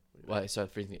 Like, so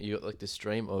for instance, you got like the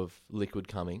stream of liquid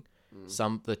coming.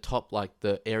 The top, like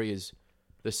the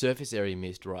surface area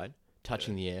mist, right,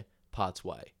 touching the air, parts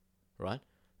way, right.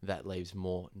 That leaves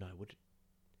more. No,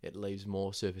 it leaves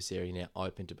more surface area now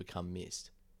open to become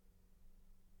mist.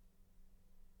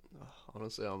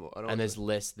 Honestly, there's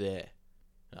less there.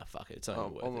 Ah, fuck it. It's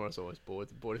only worth it. I'm always bored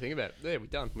to think about it. There, we're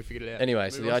done. We figured it out. Anyway,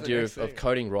 so the idea of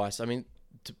coating rice. I mean,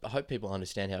 I hope people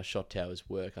understand how shot towers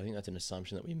work. I think that's an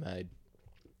assumption that we made.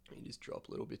 You just drop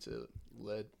little bits of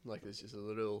lead. Like there's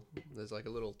like a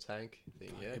little tank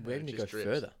thing. Yeah, we even go drips.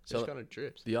 further. So it just kind of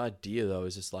drips. The idea though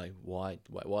is just like why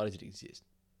does it exist?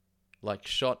 Like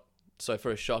so for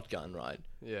a shotgun, right?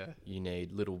 Yeah. You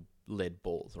need little lead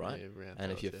balls, right? Yeah,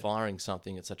 and if you're firing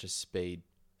something at such a speed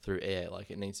through air,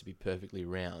 like it needs to be perfectly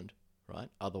round, right?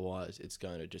 Otherwise, it's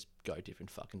going to just go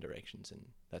different fucking directions, and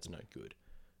that's no good.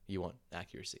 You want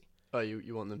accuracy. Oh,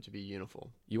 you want them to be uniform.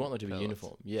 You want them to be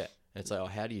uniform, yeah. And it's like, oh,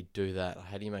 how do you do that?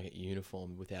 How do you make it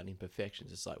uniform without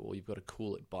imperfections? It's like, well, you've got to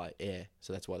cool it by air.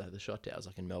 So that's why they have the shot towers,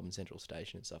 like in Melbourne Central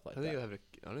Station and stuff like that. I don't think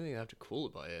they have to cool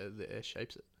it by air. The air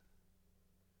shapes it.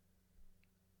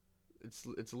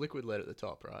 It's liquid lead at the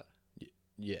top, right?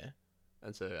 Yeah.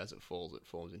 And so as it falls, it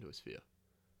forms into a sphere.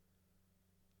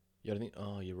 Yeah, I think.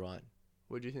 Oh, you're right.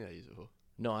 What do you think they use it for?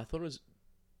 No, I thought it was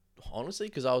honestly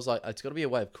because I was like, it's got to be a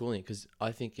way of cooling it. Because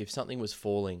I think if something was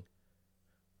falling,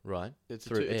 right, it's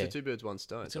through air, it's a two birds one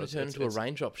stone. It's going to turn into a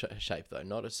raindrop shape though,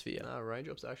 not a sphere. No,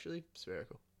 raindrops are actually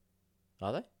spherical.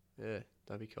 Are they? Yeah.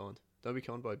 Don't be conned. Don't be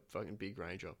conned by fucking big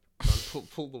raindrop. Trying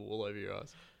to pull the wool over your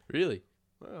eyes. Really?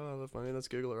 Well, I mean, let's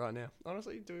Google it right now.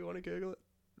 Honestly, do we want to Google it?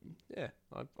 Yeah,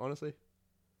 honestly.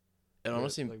 And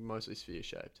honestly, like mostly sphere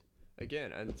shaped.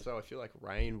 Again, and so I feel like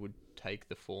rain would take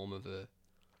the form of a.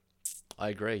 I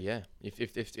agree. Yeah,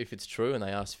 if it's true and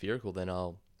they are spherical, then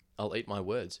I'll eat my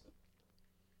words.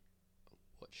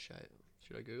 What shape?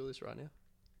 Should I Google this right now?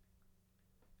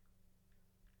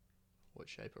 What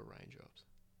shape are raindrops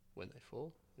when they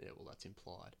fall? Yeah, well, that's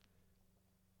implied.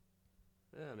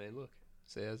 Yeah, I mean, look.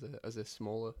 See, as a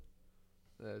smaller,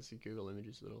 as a Google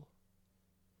Images little.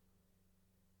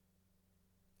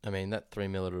 I mean, that 3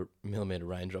 millimeter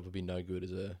raindrop would be no good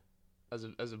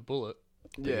as a bullet.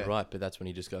 Yeah, you're right. But that's when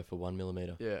you just go for 1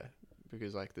 millimeter. Yeah,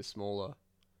 because like the smaller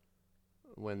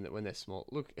when they're small.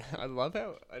 Look, I love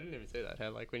how I didn't even say that. How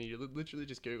like when you literally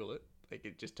just Google it, like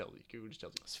it just tells you. Google just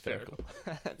tells you Spherical.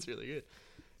 That's really good.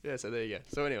 Yeah. So there you go.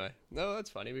 So anyway, no, that's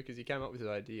funny because you came up with an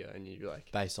idea and you're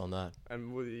like, Based on that.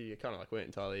 and you kind of like went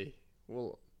entirely.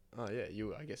 Well, oh yeah,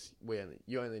 I guess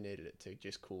you only needed it to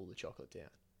just cool the chocolate down.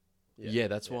 Yeah,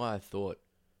 that's why I thought.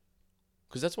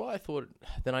 Because that's why I thought.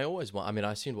 Then I always want. I mean,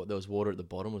 I assumed there was water at the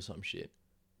bottom or some shit.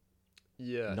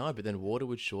 Yeah. No, but then water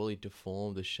would surely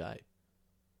deform the shape.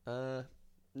 No,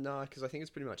 because I think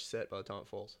it's pretty much set by the time it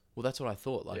falls. Well, that's what I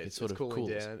thought. Like it's sort of cooling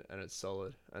cools. down and it's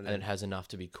solid, and And it has enough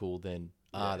to be cool. Then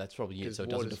that's probably it. 'Cause So it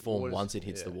doesn't deform once it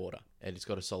hits yeah. the water, and it's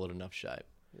got a solid enough shape.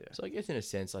 Yeah. So I guess in a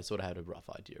sense, I sort of had a rough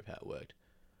idea of how it worked.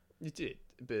 You did,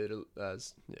 but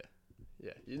as yeah.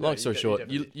 Long story short,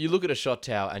 you look at a shot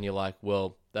tower and you're like,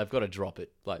 well, they've got to drop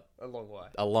it like a long way.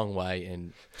 a long way,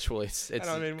 and surely it's And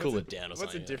I mean, cool it down or what's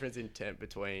something. the difference in temp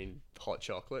between hot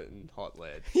chocolate and hot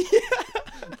lead? Yeah.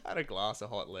 I had a glass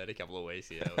of hot lead a couple of weeks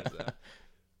ago. But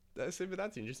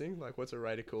that's interesting. Like, what's a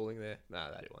rate of cooling there? Nah,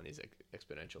 that one is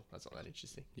exponential. That's not that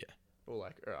interesting. Yeah. Or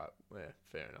like, all right, yeah,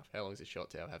 fair enough. How long does a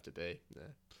shot tower have to be? Nah,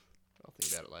 I'll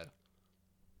think about it later.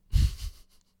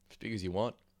 As big as you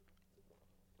want.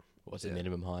 What's the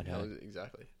minimum height? Yeah, Hey?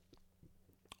 exactly.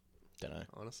 Don't know.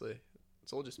 Honestly,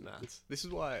 it's all just maths. This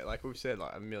is why, like we've said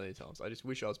like a million times, I just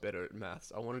wish I was better at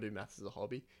maths. I want to do maths as a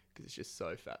hobby because it's just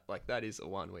so fat. Like that is the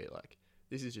one where like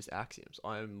this is just axioms.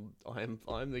 I'm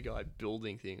the guy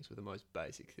building things with the most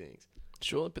basic things.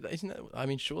 Surely, but isn't that? I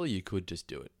mean, surely you could just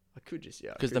do it. I could just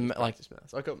because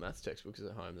maths. I got maths textbooks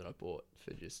at home that I bought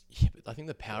for just. Yeah, but I think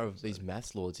the power of these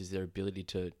maths lords is their ability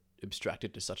to abstract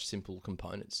it to such simple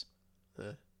components.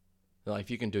 Yeah. Like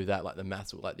if you can do that, like the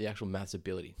maths, like the actual maths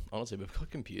ability. Honestly, we've got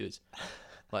computers.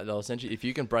 Like they'll essentially, if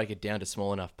you can break it down to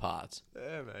small enough parts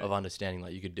of understanding,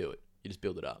 like you could do it. You just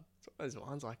build it up. Those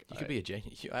ones like you could be a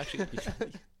genius. You actually,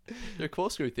 you're a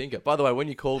corkscrew thinker. By the way, when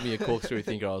you called me a corkscrew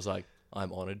thinker, I was like,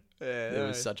 I'm honoured. Yeah, it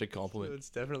was such a compliment.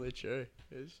 It's definitely true.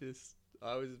 It's just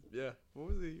What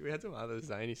was it? We had some other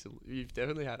zany. You've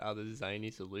definitely had other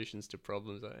zany solutions to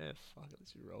problems. Like, fuck it,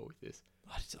 let's just roll with this.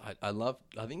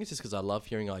 I think it's just because I love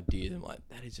hearing ideas. I'm like,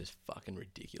 that is just fucking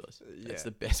ridiculous. Yeah. It's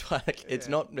the best way. Like, it's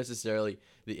not necessarily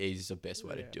the easiest or best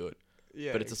way to do it.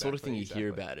 Yeah, but it's the sort of thing you hear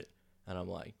about it, and I'm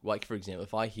like for example,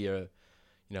 if I hear,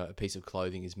 a piece of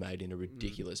clothing is made in a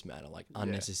ridiculous manner, like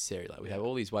unnecessary, like we have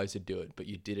all these ways to do it, but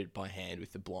you did it by hand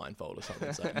with the blindfold or something.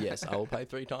 It's like, yes, I will pay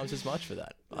 3 times as much for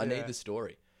that. I need the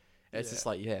story. It's just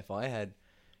like, if I had,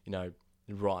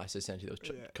 rice essentially that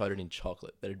was coated in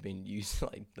chocolate that had been used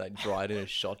like dried in a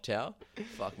shot tower,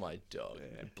 fuck my dog,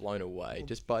 blown away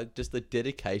just by the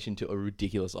dedication to a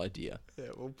ridiculous idea. Yeah,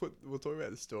 we'll talk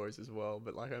about the stories as well,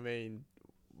 but like I mean,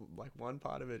 like one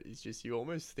part of it is just you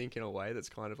almost think in a way that's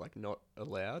kind of like not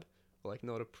allowed, or like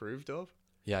not approved of.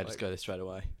 Yeah, I just go there straight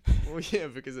away. Well, yeah,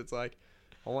 because it's like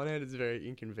on one hand it's very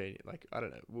inconvenient. Like I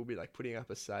don't know, we'll be like putting up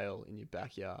a sale in your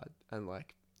backyard, and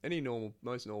like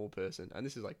most normal person, and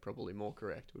this is like probably more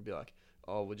correct, would be like,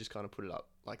 oh, we'll just kind of put it up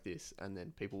like this, and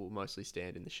then people will mostly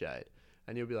stand in the shade.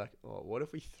 And you'll be like, oh, what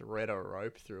if we thread a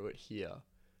rope through it here,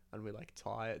 and we like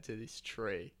tie it to this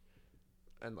tree,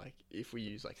 and like if we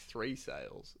use like 3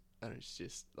 sails, and it's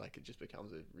just like it just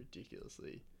becomes a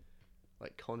ridiculously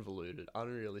like convoluted,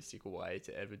 unrealistic way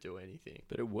to ever do anything.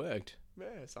 But it worked.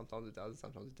 Yeah, sometimes it does,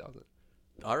 sometimes it doesn't.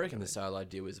 I reckon the sail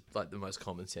idea was like the most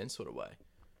common sense sort of way.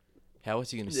 How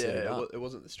was he going to set it up? It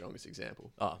wasn't the strongest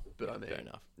example. Oh, but yeah, I mean, fair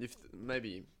enough. If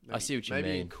maybe I see what you maybe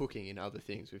mean. in cooking and other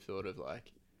things, we've thought of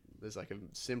like there's like a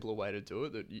simpler way to do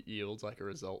it that yields like a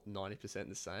result 90%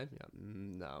 the same. Yeah,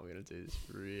 no, we're gonna do this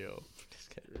real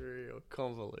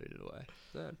convoluted way.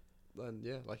 No, and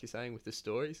yeah, like you're saying with the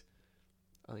stories,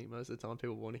 I think most of the time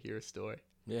people want to hear a story.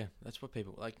 Yeah, that's what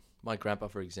people like. My grandpa,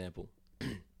 for example,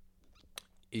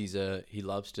 he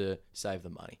loves to save the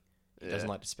money. He doesn't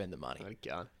like to spend the money. Like a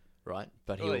gun. Right,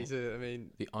 but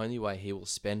the only way he will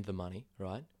spend the money,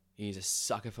 right? He's a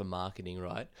sucker for marketing,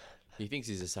 right? He thinks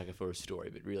he's a sucker for a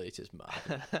story, but really it's just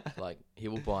marketing. Like he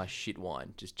will buy shit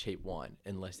wine, just cheap wine,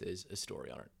 unless there's a story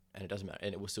on it, and it doesn't matter,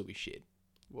 and it will still be shit.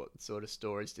 What sort of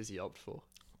stories does he opt for?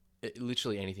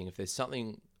 Literally anything. If there's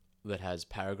something that has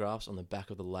paragraphs on the back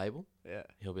of the label,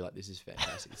 he'll be like, "This is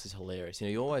fantastic. This is hilarious."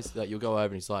 You always you'll go over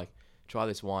and he's like, "Try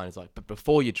this wine." It's like, but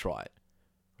before you try it,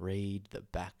 read the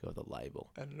back of the label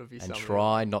and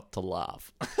try not to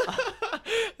laugh.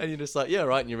 And you're just like, yeah,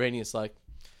 right. And you're reading, it's like,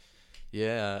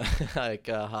 yeah, like,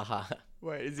 haha.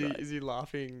 Wait, is he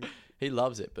laughing? He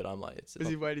loves it, but I'm like, it's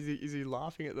Is he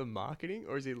laughing at the marketing,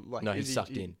 or is he like? No, he's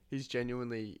sucked in. He's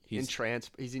genuinely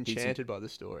entranced. He's enchanted by the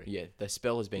story. Yeah, the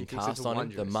spell has been cast on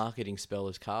him. The marketing spell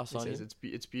is cast on him.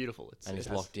 It's beautiful. He's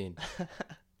locked in.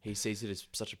 He sees it as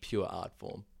such a pure art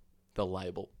form. The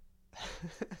label.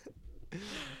 What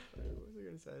was I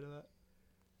going to say to that?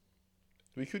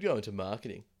 We could go into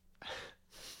marketing.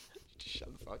 Just shut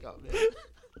the fuck up,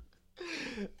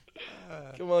 man.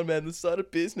 Come on, man. Let's start a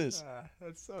business.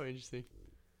 That's so interesting.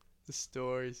 The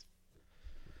stories.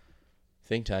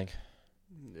 Think tank.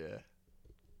 Yeah.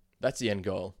 That's the end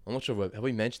goal. I'm not sure. Have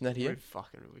we mentioned that here?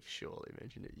 We've surely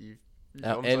mentioned it.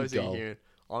 Our end goal.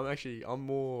 I'm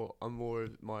more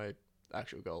of my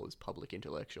actual goal is public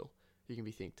intellectual. You can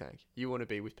be think tank. You want to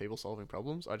be with people solving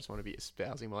problems. I just want to be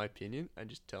espousing my opinion and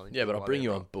just telling. Yeah, but I'll bring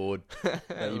you on board.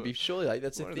 You'd be surely like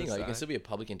that's the thing. Like you can still be a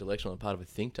public intellectual and part of a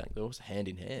think tank. They're also hand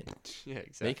in hand. Yeah,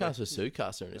 exactly. Me cast for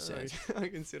Sucaster in a sense. I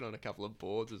can sit on a couple of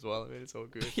boards as well. I mean, it's all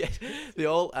good. Yeah, the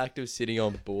old active sitting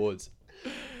on boards.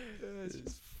 It's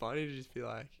just funny to just be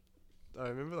like. I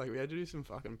remember like we had to do some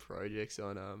fucking projects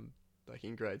on like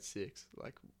in grade 6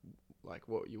 like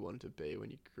what you want to be when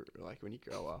you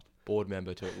grow up. Board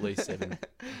member to at least 7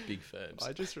 big firms.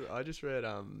 I just read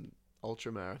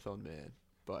Ultra Marathon Man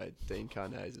by Dean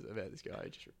Karnazes about this guy who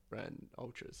just ran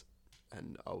ultras,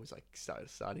 and I was like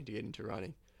starting to get into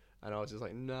running, and I was just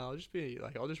like, no,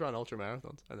 I'll just run ultra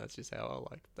marathons, and that's just how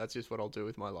that's just what I'll do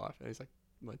with my life. And he's like,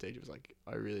 my teacher was like,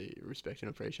 I really respect and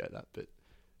appreciate that, but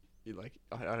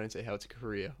I don't see how it's a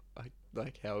career.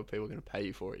 Like how are people going to pay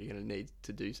you for it? You're going to need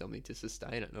to do something to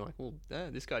sustain it. And I'm like, well,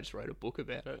 this guy just wrote a book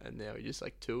about it, and now he just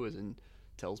like tours and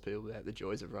tells people about the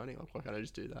joys of running. Like, why can't I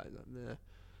just do that? And I'm like, nah.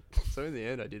 So in the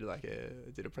end, I did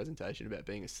a presentation about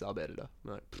being a sub editor.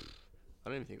 I'm like, I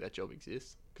don't even think that job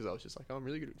exists, because I was just like, I'm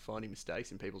really good at finding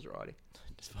mistakes in people's writing.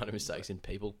 Just finding mistakes in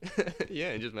people. Yeah,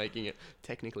 and just making it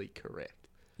technically correct.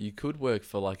 You could work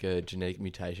for like a genetic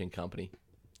mutation company.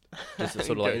 Just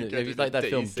sort of like that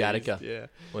film Gattaca, yeah,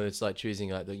 when it's like choosing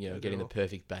like getting the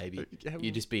perfect baby.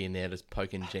 You just be in there just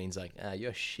poking genes like,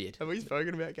 you're shit. Have we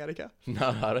spoken about Gattaca?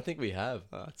 No, I don't think we have.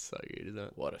 Oh, it's so good, isn't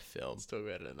it? What a film. Let's talk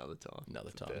about it another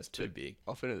time. It's too big.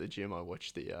 Often at the gym, I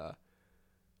watch the.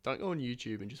 Don't go on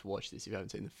YouTube and just watch this if you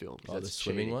haven't seen the film. Oh, the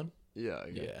swimming cheating. one. Yeah.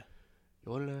 Okay. Yeah.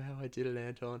 You want to know how I did it,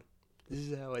 Anton? This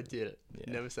is how I did it.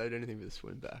 Yeah. Never saved anything but the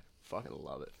swim back. Fucking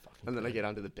love it. And then I get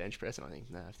under the bench press and I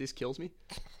think, nah, if this kills me,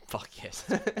 fuck yes.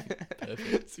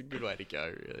 Perfect. It's a good way to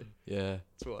go, really. Yeah.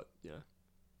 It's what,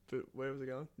 But where was I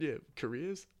going? Yeah,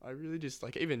 careers. I really just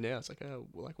like, even now, it's like,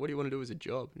 what do you want to do as a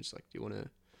job? And it's like, do you want to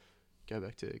go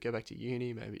back to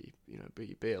uni? Maybe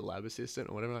be a lab assistant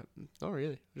or whatever. Like, not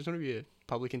really. I just want to be a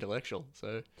public intellectual.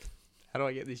 So, how do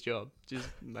I get this job? Just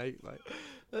make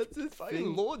That's the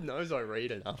thing. Lord knows I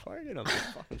read enough. I reckon I'm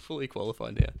fucking fully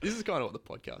qualified now. This is kind of what the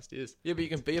podcast is. Yeah, but you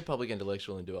can be a public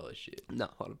intellectual and do other shit. No,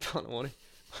 I don't want to.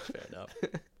 Fair enough.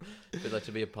 But like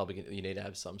to be a public, you need to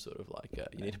have some sort of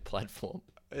you need a platform.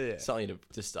 Yeah. Something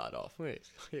to start off. Wait,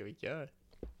 here we go.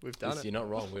 We've done it. You're not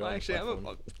wrong. We're actually,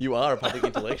 you are a public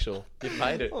intellectual. You've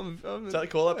made it. So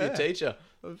call up your teacher.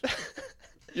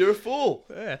 You're a fool.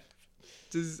 Yeah.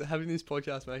 Does having this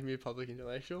podcast make me a public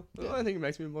intellectual? Yeah. I think it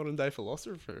makes me a modern day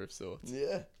philosopher of sorts.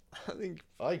 Yeah.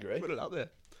 I agree. Put it up there.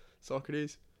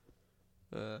 Socrates.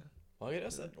 I get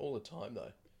asked that all the time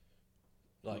though.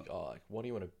 Like, what do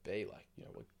you want to be? Like,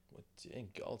 what's your end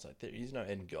goal? It's like, there is no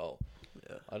end goal.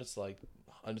 Yeah. I'm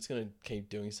just going to keep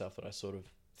doing stuff that I sort of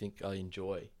think I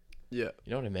enjoy. Yeah.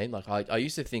 You know what I mean? Like, I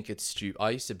used to think it's stupid. I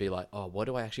used to be like, what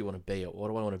do I actually want to be? Or what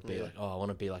do I want to be? Yeah. Like, I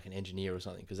want to be like an engineer or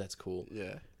something because that's cool.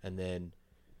 Yeah. And then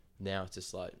now it's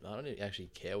just like, I don't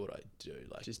actually care what I do.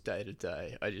 Like, just day to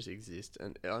day, I just exist.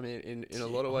 And I mean, in a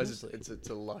lot of ways, it's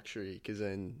a luxury, because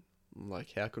then,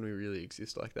 like, how can we really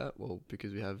exist like that? Well,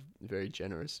 because we have very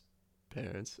generous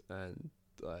parents, and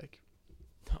like,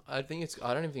 I don't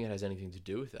even think it has anything to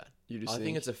do with that. I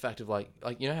think it's a fact of like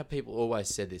you know how people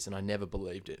always said this, and I never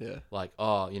believed it. Yeah. Like,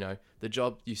 the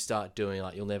job you start doing,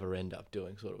 like, you'll never end up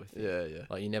doing, sort of a thing. Yeah, yeah.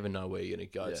 Like, you never know where you're gonna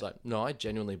go. Yeah. It's like, no, I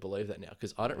genuinely believe that now,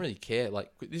 because I don't really care.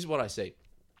 Like, this is what I see.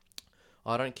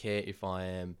 I don't care if I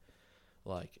am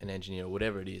like an engineer or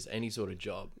whatever it is, any sort of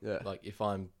job. Yeah. Like, if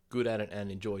I'm good at it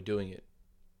and enjoy doing it,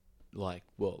 like,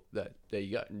 well, there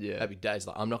you go. Yeah. Happy days.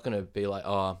 Like, I'm not gonna be like,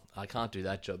 I can't do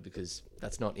that job because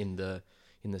that's not in the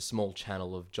small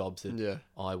channel of jobs that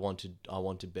I want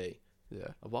to be. Yeah.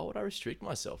 Why would I restrict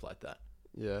myself like that?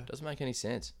 Yeah. It doesn't make any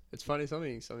sense. It's funny,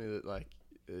 something that like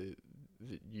that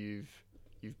you've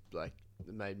like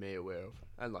made me aware of,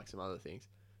 and like some other things.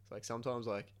 It's like sometimes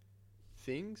like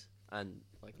things and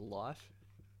like life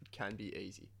can be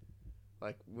easy.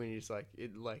 Like when you just like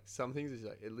it, like some things is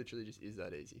like it literally just is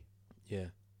that easy. Yeah.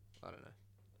 I don't know.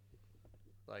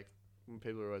 Like when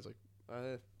people are always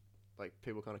like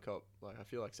people kind of cop. Like I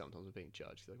feel like sometimes we're being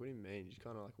judged. Like what do you mean? You just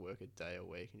kind of like work a day a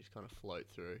week and just kind of float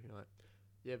through. You're like,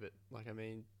 yeah, but like I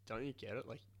mean, don't you get it?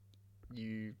 Like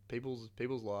people's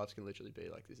lives can literally be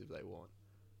like this if they want.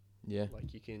 Yeah.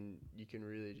 Like you can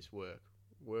really just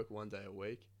work one day a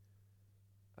week.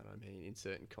 And I mean, in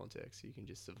certain contexts, you can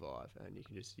just survive and you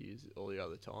can just use all your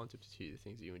other time to pursue the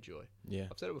things that you enjoy. Yeah.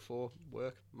 I've said it before,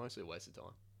 work, mostly a waste of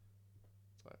time.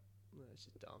 It's like, it's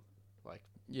just dumb. Like,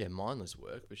 Yeah, mindless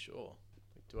work for sure.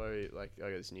 I got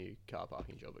this new car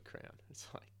parking job at Crown. It's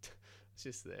like, it's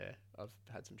just there. I've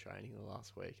had some training in the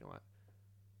last week. And I'm like,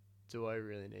 do I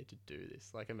really need to do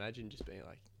this? Like, imagine just being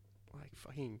like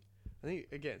fucking, I think,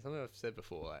 again, something I've said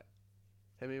before, like,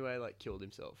 Hemingway like killed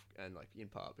himself, and like in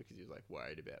part because he was like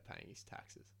worried about paying his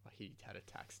taxes. Like he had a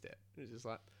tax debt. It was just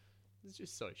like, it's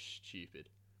just so stupid.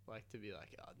 Like to be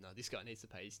like, oh no, this guy needs to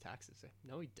pay his taxes. Like,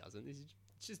 no, he doesn't. It's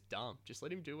just dumb. Just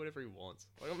let him do whatever he wants.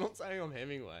 Like I'm not saying I'm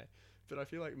Hemingway, but I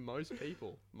feel like most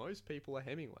people are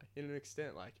Hemingway in an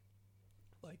extent. Like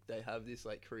they have this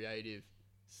like creative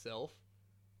self.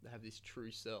 They have this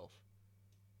true self,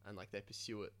 and like they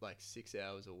pursue it like 6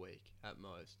 hours a week at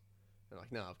most. And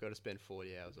like, no, I've got to spend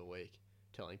 40 hours a week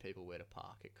telling people where to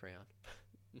park at Crown.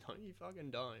 No, you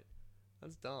fucking don't.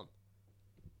 That's dumb.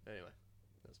 Anyway,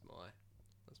 that's my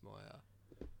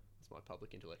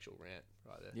public intellectual rant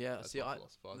right there. Yeah, That's see, my I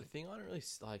philosophizing. I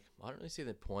don't really see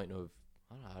the point of.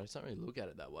 I don't know. I just don't really look at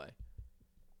it that way.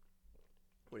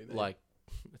 What do you mean? Like,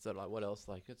 it's like what else?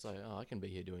 Like, it's like, oh, I can be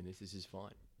here doing this. This is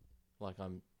fine.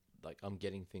 I'm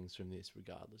getting things from this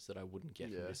regardless that I wouldn't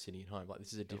get from just sitting at home. Like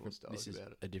this is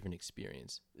a different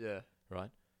experience. Yeah. Right?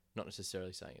 Not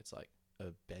necessarily saying it's like a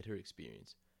better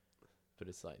experience, but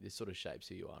it's like this sort of shapes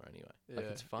who you are anyway. Yeah. Like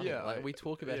it's funny. Yeah, like we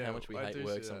talk about how much we hate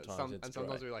work sometimes. And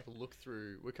sometimes we like look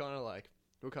through. We're kind of like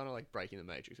breaking the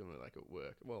matrix when we're like at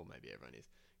work. Well, maybe everyone is,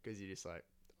 because you're just like,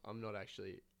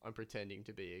 I'm pretending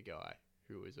to be a guy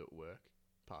who is at work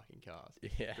parking cars.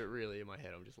 Yeah. But really in my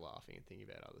head I'm just laughing and thinking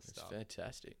about other stuff. It's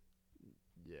fantastic.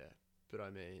 Yeah. But I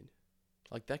mean,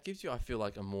 like that gives you, I feel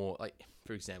like, a more, like,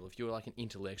 for example, if you're like an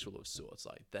intellectual of sorts,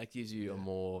 like that gives you a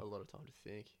lot of time to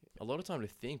think.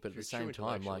 But at the same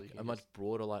time, like a much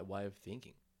broader like way of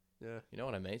thinking. Yeah. You know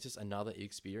what I mean? It's just another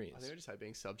experience. I think I just hate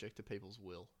being subject to people's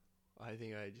will. I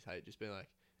think I just hate just being like,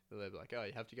 they'll be like, oh,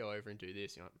 you have to go over and do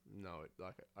this. You're like, no,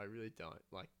 like I really don't.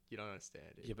 Like you don't understand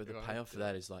it. Yeah, but the payoff for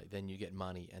that is like then you get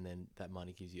money, and then that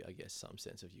money gives you, I guess, some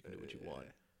sense of you can do what you want.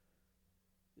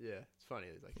 Yeah, it's funny.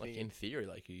 It's like in theory,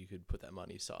 like you could put that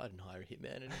money aside and hire a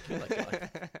hitman and kill that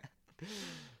guy.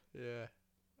 Yeah,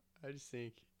 I just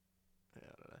think, I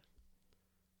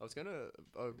don't know.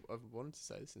 I've wanted to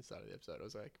say this in the start of the episode. I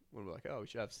was like, when we're like, oh, we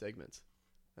should have segments.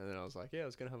 And then I was like, yeah, I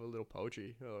was gonna have a little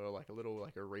poetry or like a little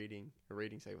like a reading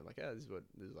segment. Like, yeah, this is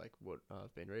what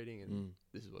I've been reading, and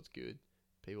this is what's good.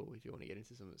 People, if you want to get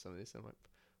into some of this, I'm like,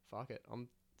 fuck it. I'm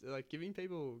like giving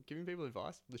people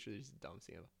advice. Literally, just the dumbest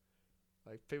thing ever.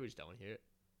 Like people just don't want to hear it,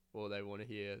 or they want to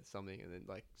hear something, and then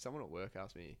like someone at work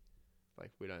asked me,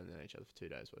 like we don't know each other for 2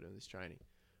 days. We're doing this training.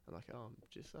 I'm like, oh, I'm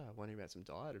just wondering about some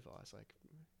diet advice, like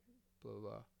blah blah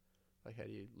blah, like how do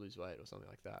you lose weight or something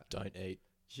like that. Don't eat.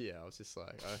 Yeah, I was just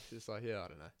like, yeah, I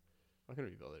don't know. I'm not gonna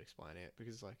be bothered explaining it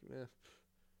because like,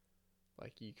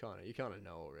 like you kind of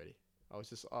know already. I was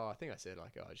just, I think I said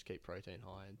like, I just keep protein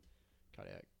high and cut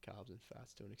out carbs and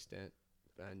fats to an extent,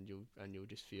 and you'll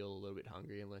just feel a little bit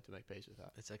hungry and learn to make peace with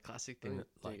that. It's a classic thing that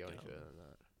like go any further than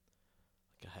that.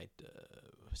 Like I hate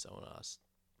someone asked,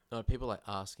 no, people like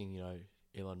asking, you know,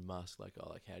 Elon Musk like, oh,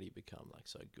 like how do you become like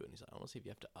so good? And he's like, honestly, if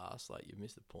you have to ask, like you've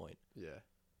missed the point. Yeah,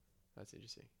 that's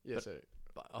interesting. Yeah,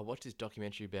 but I watched this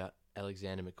documentary about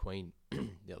Alexander McQueen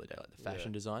the other day, like the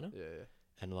fashion designer. Yeah.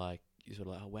 And like you're sort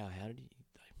of like, oh wow, how did he?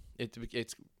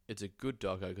 It's a good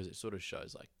doco because it sort of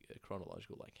shows like a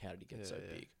chronological, like how did he get so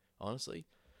big? Honestly,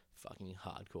 fucking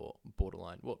hardcore,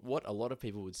 borderline. What a lot of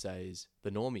people would say is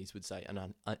the normies would say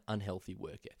an unhealthy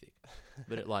work ethic,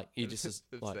 but it like he just is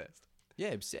like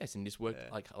obsessed and just worked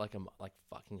like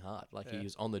fucking hard. Like he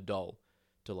was on the dole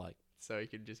to like so he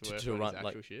could just work to on run, his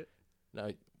actual like, shit. No,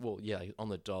 well, yeah, like on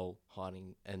the dole,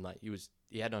 hiding, and like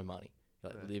he had no money. He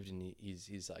like lived in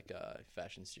his like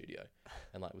fashion studio,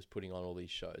 and like was putting on all these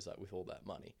shows like with all that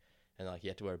money, and like he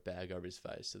had to wear a bag over his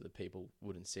face so that people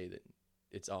wouldn't see that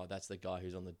it's that's the guy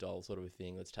who's on the dole sort of a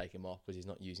thing. Let's take him off because he's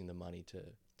not using the money to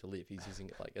live. He's using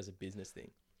it like as a business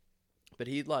thing. But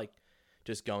he'd like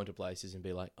just go into places and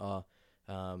be like, can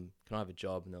I have a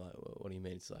job? And they're like, well, what do you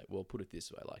mean? It's like, well, put it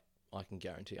this way, like I can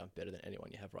guarantee I'm better than anyone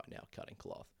you have right now cutting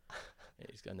cloth.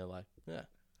 And they're like, yeah,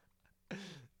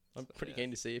 I'm pretty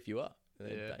keen to see if you are. And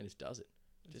then Dane just does it.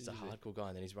 Just a hardcore guy.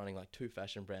 And then he's running like 2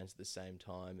 fashion brands at the same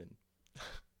time. And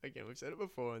again, we've said it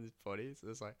before in this body. So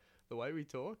it's like the way we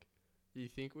talk, you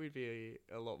think we'd be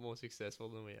a lot more successful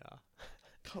than we are.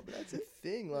 God, but that's a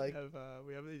thing. Like,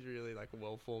 we have these really like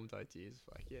well-formed ideas,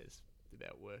 like it's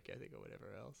about work ethic or whatever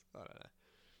else. I don't know.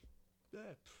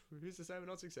 Yeah, who's to say we're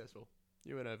not successful?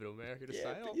 You went over to America to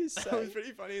sail. But you say It was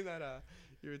pretty funny in that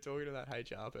you were talking to that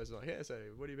HR person, like, yeah, so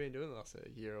what have you been doing the last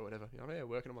year or whatever? You know, yeah,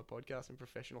 working on my podcast and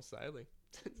professional sailing.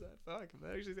 It's like, fuck,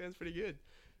 that actually sounds pretty good.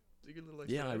 It's a good little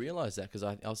yeah, I realised that because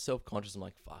I was self-conscious. I'm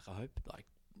like, fuck, I hope like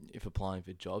if applying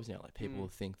for jobs now, like people will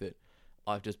think that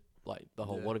I've just like the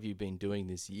whole what have you been doing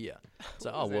this year?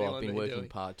 So oh well, I've been working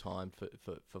part-time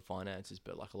for finances,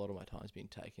 but like a lot of my time's been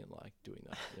taken like doing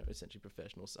that, you know, essentially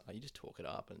professional stuff. You just talk it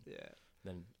up and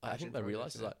then I think they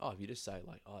realise it's like, oh, if you just say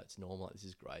like, oh, it's normal, like, this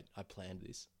is great, I planned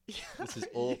this. This is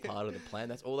all part of the plan.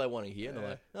 That's all they want to hear. And they're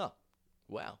like, oh,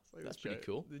 wow, like that's pretty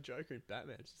cool. The Joker in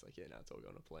Batman is just like, yeah, no, it's all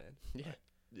going to plan.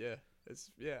 Yeah.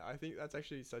 I think that's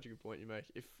actually such a good point you make.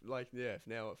 If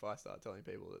I start telling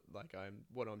people that like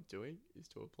what I'm doing is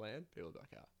to a plan, people will be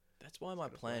like, that's why my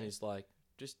plan is like,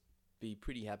 just be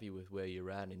pretty happy with where you're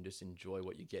at and just enjoy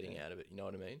what you're getting out of it. You know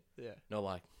what I mean? Yeah. Not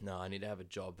like, no, I need to have a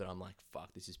job that I'm like,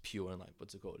 fuck, this is pure. And like,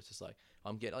 what's it called? It's just like,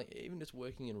 I'm getting, like, even just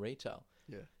working in retail.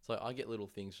 Yeah. So like, I get little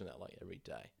things from that like every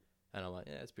day. And I'm like,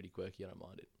 yeah, it's pretty quirky. I don't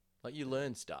mind it. Like you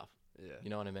learn stuff. Yeah. You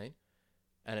know what I mean?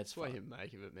 And it's what you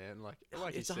make of it, man. Like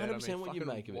it's you said, 100% what you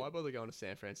make of it. Why bother going to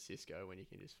San Francisco when you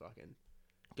can just fucking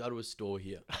go to a store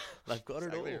here? They've got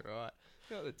it all. Right.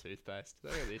 They got the toothpaste. They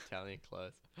got the Italian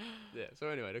clothes. Yeah. So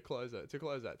anyway, to close that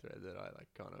thread that I like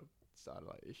kind of started,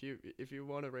 like if you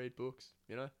want to read books,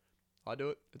 you know, I do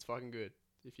it. It's fucking good.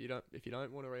 If you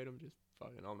don't want to read them, just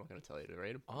fucking. I'm not going to tell you to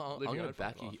read them. I'm going to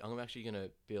back you. I'm actually going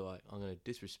to be like, I'm going to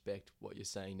disrespect what you're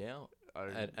saying now.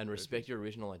 And respect your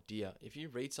original idea. If you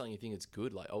read something you think it's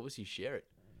good, like obviously share it.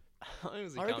 I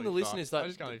reckon the listeners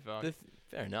like,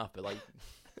 fair enough, but like,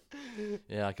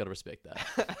 yeah, I gotta respect that.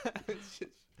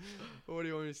 What do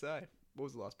you want me to say? What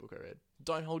was the last book I read?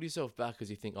 Don't hold yourself back because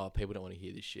you think, oh, people don't want to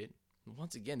hear this shit.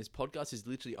 Once again, this podcast is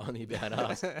literally only about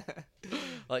us.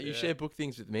 Like you share book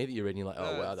things with me that you're reading, you're like,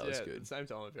 oh wow, that was good. At the same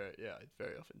time, I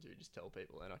very often do just tell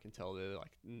people, and I can tell they're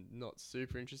like not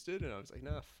super interested, and I was like,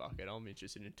 nah, fuck it, I'm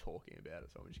interested in talking about it,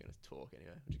 so I'm just gonna talk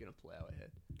anyway. I'm just gonna plow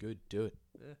ahead. Good, do it.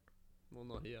 Yeah. Well,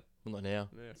 not here. Well, not now.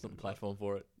 Yeah, it's not the platform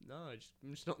for it. No, I'm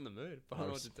just not in the mood. I don't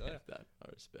know what to tell you.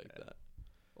 I respect that.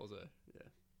 Also, yeah.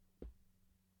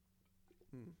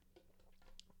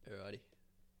 Alrighty.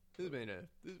 This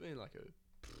has been like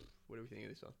a. What do we think of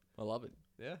this one? I love it.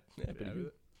 Yeah. Yeah, pretty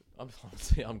good.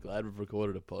 I'm glad we've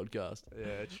recorded a podcast.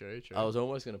 Yeah, true. I was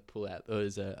almost going to pull out. There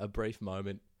was a brief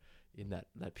moment in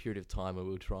that period of time where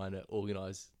we were trying to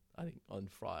organise, I think on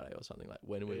Friday or something, like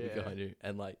when we were going to,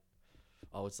 and like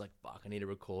I was like, fuck, I need to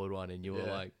record one, and you were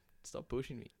like, stop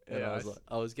pushing me. And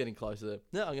I was getting closer.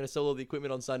 No, I'm going to sell all the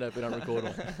equipment on Sunday if we don't record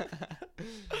one.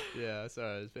 Yeah,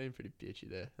 sorry, it's been pretty bitchy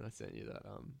there, and I sent you that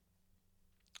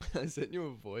I sent you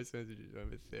a voice message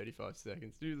over 35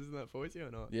 seconds. Did you listen to that voice or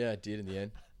not? Yeah, I did in the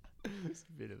end. It's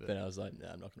a bit of it. Then I was like,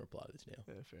 I'm not going to reply to this now.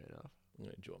 Yeah, fair enough. I'm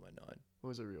going to enjoy my 9. It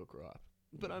was a real gripe.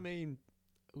 But I mean,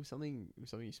 it was something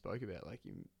you spoke about. Like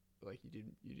you did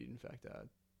in fact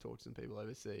talk to some people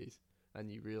overseas,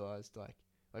 and you realised like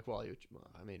while you,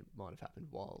 I mean, it might have happened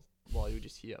while you were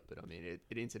just here, but I mean,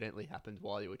 it incidentally happened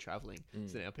while you were travelling.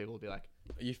 So now people will be like,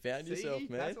 you found yourself,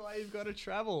 man. That's why you've got to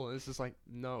travel. And it's just like,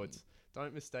 no,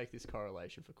 don't mistake this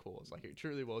correlation for cause. Like it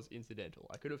truly was incidental.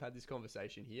 I could have had this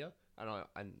conversation here,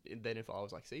 and then if I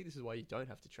was like, see, this is why you don't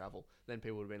have to travel, then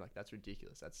people would have been like, that's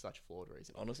ridiculous. That's such flawed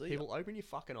reason. Honestly, people, open your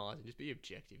fucking eyes and just be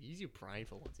objective. Use your brain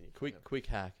for once in your quick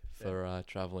hack for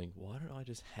traveling. Why don't I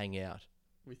just hang out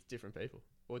with different people?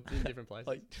 Or in different places.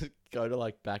 Like, just go to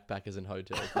like backpackers and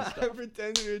hotels and stuff.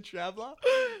 Pretend to be a traveller.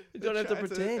 You don't have to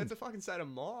pretend. It's a fucking state of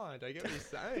mind. I get what you're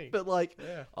saying. But like,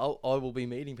 I will be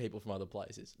meeting people from other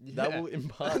places. That will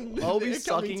impart. I'll be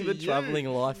sucking the travelling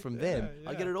life from them.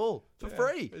 I get it all for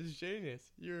free. It's genius.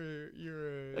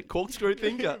 You're a corkscrew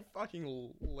thinker. You're a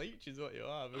fucking leech is what you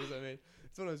are. Because I mean,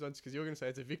 it's one of those ones because you're going to say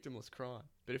it's a victimless crime.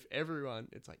 But if everyone,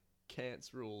 it's like Kant's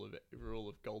golden rule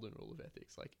of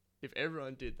ethics. Like, if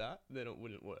everyone did that, then it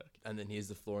wouldn't work. And then here's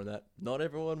the flaw in that. Not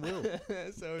everyone will.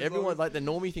 So everyone, like the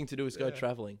normie thing to do is go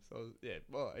travelling. So yeah,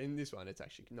 well, in this one, it's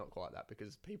actually not quite that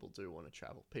because people do want to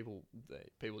travel. People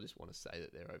just want to say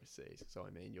that they're overseas. So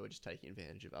I mean, you're just taking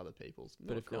advantage of other people's.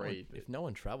 But if no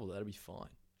one travelled, that'd be fine.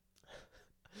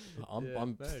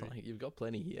 I'm like, you've got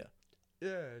plenty here.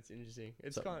 Yeah, it's interesting.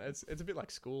 It's So- it's a bit like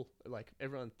school. Like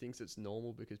everyone thinks it's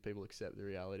normal because people accept the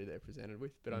reality they're presented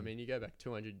with. But I Mm. mean, you go back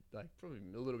 200, like probably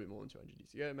a little bit more than 200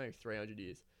 years. You go maybe 300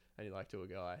 years, and you're like to a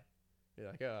guy, you're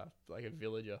like, like a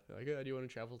villager. You're like, do you want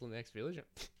to travel to the next village?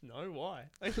 No, why?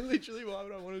 Like literally, why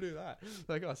would I want to do that?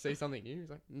 Like, I see something new. He's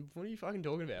like, what are you fucking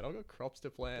talking about? I've got crops to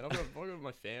plant. I've got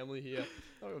my family here.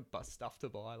 I've got stuff to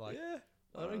buy. Like, yeah,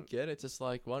 I don't get it. It's just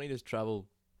like, why don't you just travel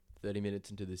 30 minutes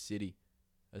into the city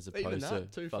as Even opposed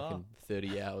that, to too fucking far.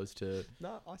 30 hours to...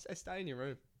 no, I say stay in your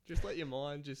room. Just let your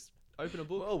mind just open a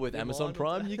book. Well, with Your Amazon mind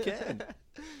Prime, will- you can.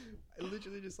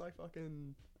 Literally just like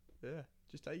fucking, yeah.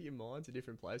 Just take your mind to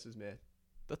different places, man.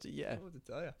 That's I yeah. don't know what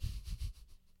to tell you.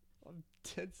 I'm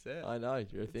dead set. I know,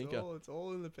 you're a thinker. It's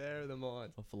all in the power of the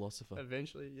mind. A philosopher.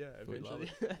 Eventually, yeah. We love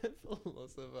Eventually,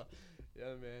 philosopher.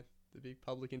 Yeah, man. The big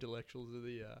public intellectuals of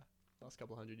the last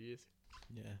couple hundred years.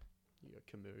 Yeah. You got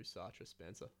Camus, Sartre,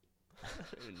 Spencer. I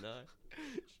don't even know.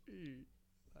 Shoot.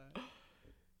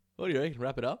 What do you reckon?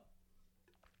 Wrap it up?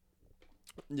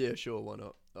 Yeah, sure. Why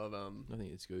not? I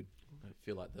think it's good. I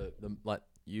feel like the like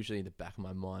usually in the back of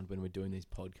my mind when we're doing these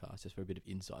podcasts, just for a bit of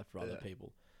insight for other Yeah.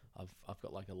 people, I've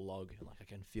got like a log and like I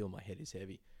can feel my head is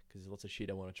heavy because there's lots of shit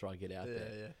I want to try and get out Yeah,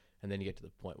 there. yeah. And then you get to the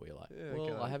point where you're like, Yeah, well,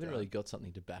 can't- I haven't can't. really got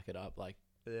something to back it up. Like,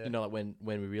 Yeah. you know, like when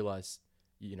we realize,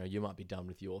 you know, you might be done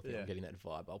with your thing. Yeah. I'm getting that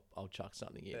vibe. I'll chuck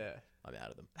something in. Yeah. I'm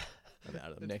out of them. I'm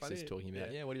out of them. It's Next is funny, talking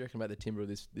about, yeah. what do you reckon about the timber of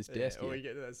this Yeah, desk or here? we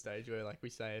get to that stage where like we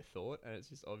say a thought and it's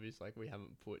just obvious like we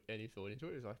haven't put any thought into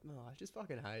it. It's like, no, I just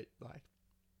fucking hate like,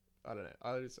 I don't know.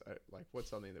 I just like what's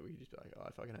something that we could just be like, oh,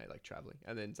 I fucking hate like traveling,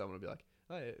 and then someone will be like,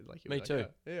 oh yeah, like you'll Me be like, too.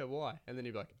 Yeah, why? And then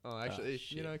you'd be like, oh, actually,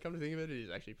 shit. you know, come to think of it, it is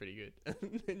actually pretty good.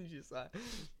 And then you just like,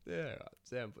 yeah, right.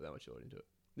 So I haven't put that much thought into it.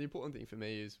 The important thing for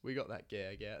me is we got that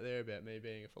gag out there about me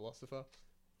being a philosopher.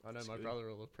 I know That's my good. brother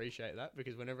will appreciate that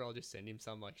because whenever I'll just send him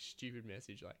some like stupid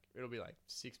message, like it'll be like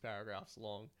 6 paragraphs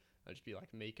long. It'll just be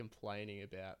like me complaining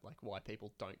about like why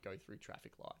people don't go through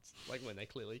traffic lights, like when they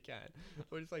clearly can.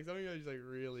 Or just like something that's just like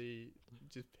really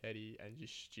just petty and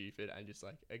just stupid and just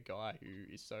like a guy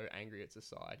who is so angry at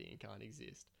society and can't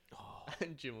exist. Oh,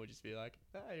 And Jim will just be like,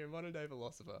 hey, you're a modern day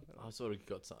philosopher. And I've sort of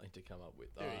got something to come up with.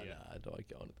 There you go. Nah, do I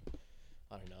go on?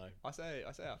 I don't know. I say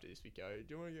after this we go,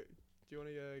 do you want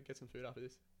to go get some food after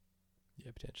this?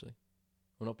 Yeah, potentially.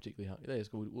 Well, not particularly hungry. Yeah, it's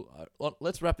good.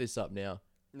 Let's wrap this up now.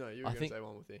 No, you I were going think to say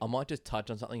one more thing. I might just touch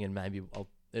on something and maybe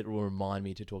it will remind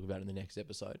me to talk about it in the next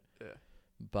episode. Yeah.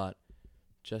 But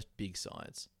just big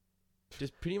science.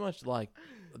 Just pretty much like,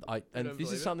 and don't this believe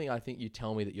is it? something I think you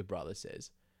tell me that your brother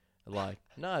says. Like,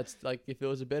 no, it's like if there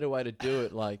was a better way to do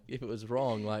it, like if it was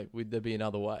wrong, like would there be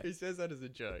another way? He says that as a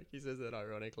joke. He says that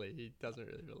ironically. He doesn't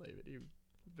really believe it.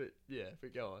 But yeah,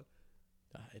 but go on.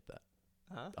 I hate that.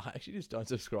 Huh? I actually just don't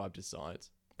subscribe to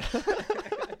science.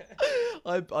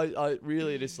 I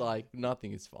really just like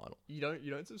nothing is final. You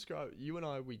don't subscribe. You and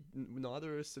I,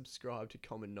 neither of us subscribe to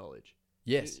common knowledge.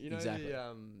 Yes, You know exactly.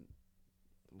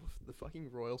 the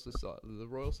fucking Royal Society, the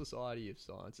Royal Society of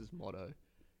Science's motto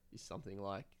is something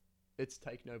like, "It's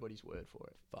take nobody's word for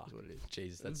it." Fuck. Is what it is.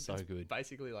 Jesus, that's It's so good.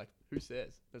 Basically, like, who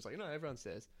says? It's like, no, everyone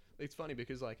says. It's funny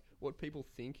because like what people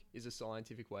think is a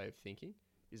scientific way of thinking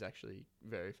is actually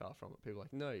very far from it. People are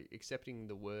like, no, accepting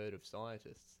the word of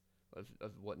scientists of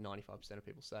what 95% of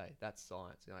people say, that's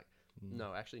science. You're like, Mm.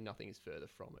 no, actually nothing is further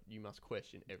from it. You must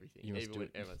question everything, You must even do when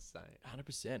it. everyone's saying it.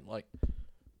 100%. Like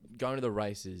going to the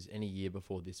races any year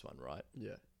before this one, right?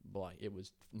 Yeah. Like it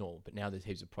was normal, but now there's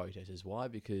heaps of protesters. Why?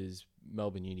 Because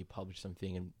Melbourne Uni published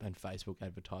something and Facebook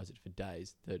advertised it for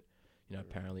days that, you know, Yeah,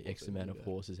 apparently of course X they amount do of that.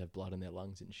 horses have blood in their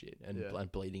lungs and shit and, Yeah. and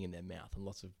bleeding in their mouth and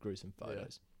lots of gruesome Yeah.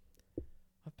 photos.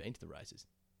 I've been to the races.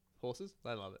 Horses,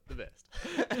 they love it. The best.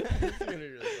 It's gonna be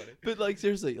really funny. But like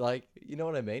seriously, like you know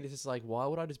what I mean? It's just like why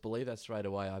would I just believe that straight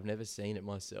away? I've never seen it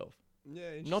myself. Yeah,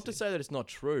 Not to interesting. say that it's not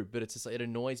true, but it's just like, it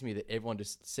annoys me that everyone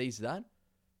just sees that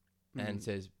and Mm.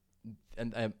 says,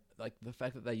 and like the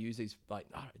fact that they use these like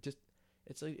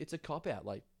it's a cop out.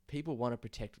 Like people want to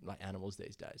protect like animals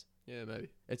these days. Yeah, maybe.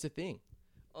 It's a thing.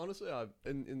 Honestly, I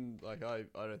don't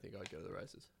think I'd go to the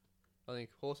races. I think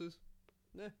horses,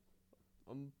 nah.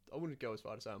 I wouldn't go as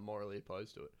far to say I'm morally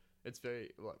opposed to it. It's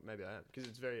very like maybe I am because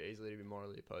it's very easily to be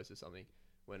morally opposed to something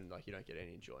when like you don't get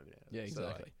any enjoyment out of Yeah, it. So,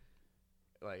 exactly.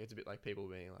 like it's a bit like people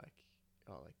being like,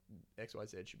 oh, like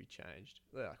XYZ should be changed.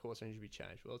 Yeah, like horse racing should be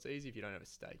changed. Well, it's easy if you don't have a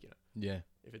stake, you know. Yeah.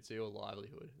 If it's your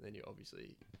livelihood, then you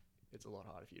obviously it's a lot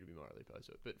harder for you to be morally opposed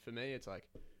to it. But for me, it's like,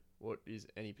 what is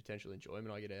any potential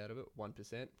enjoyment I get out of it?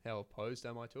 1%. How opposed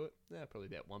am I to it? Yeah, probably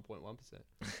about 1.1%. So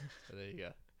there you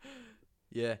go.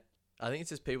 Yeah. I think it's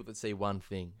just people that see one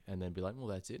thing and then be like, well,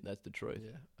 that's it. That's the truth.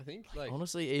 Yeah, I think like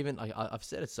Honestly, even like I've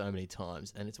said it so many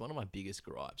times, and it's one of my biggest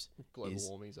gripes. global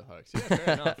warming's a hoax. Yeah,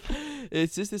 fair enough.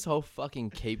 It's just this whole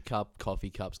fucking coffee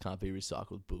cups can't be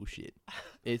recycled bullshit.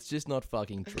 It's just not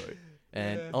fucking true.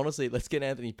 And Yeah. honestly, let's get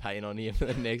Anthony Payne on here for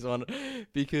the next one,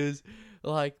 because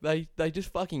like they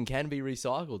just fucking can be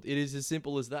recycled. It is as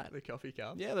simple as that. The coffee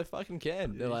cup. Yeah, they fucking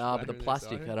can. You They're like, just but whack the 'em in the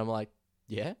plastic, side. and I'm like,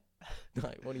 yeah.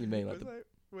 Like, what do you mean? Like, Was like,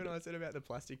 when I said about the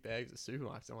plastic bags at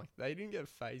supermarkets, I'm like, they didn't get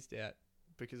phased out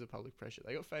because of public pressure.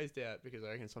 They got phased out because I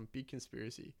reckon some big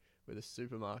conspiracy where the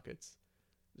supermarkets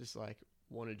just like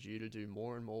wanted you to do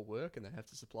more and more work, and they have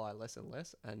to supply less and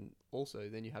less, and also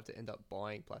then you have to end up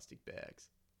buying plastic bags.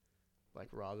 Like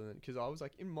rather than, because I was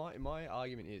like, in my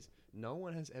argument is no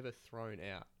one has ever thrown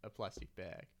out a plastic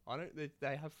bag.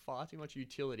 They have far too much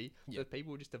utility for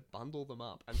people just to bundle them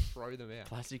up and throw them out.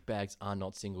 plastic bags are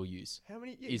not single use. How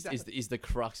many? Yeah, Is the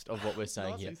crux of what we're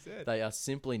saying here? Nicely said. They are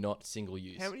simply not single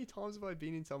use. How many times have I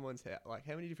been in someone's house? Like,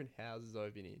 how many different houses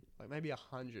I've been in? Like, maybe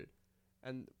 100.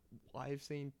 And I've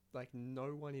seen, like, no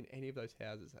one in any of those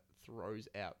houses that throws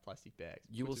out plastic bags.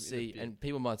 You will puts them in a see, bin. and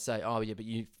people might say, oh, yeah, but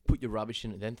you put your rubbish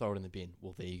in it, then throw it in the bin.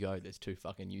 Well, there you go. There's two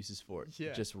fucking uses for it.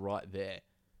 Yeah. Just right there.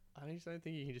 I just don't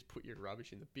think you can just put your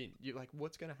rubbish in the bin. You like,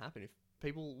 what's going to happen if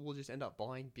people will just end up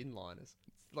buying bin liners?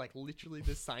 It's like literally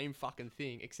the same fucking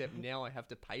thing, except now I have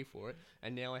to pay for it,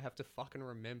 and now I have to fucking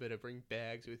remember to bring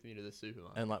bags with me to the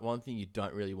supermarket. And, like, one thing you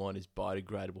don't really want is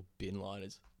biodegradable bin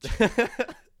liners.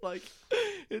 Like,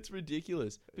 it's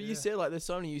ridiculous. But you Yeah. said, like, there's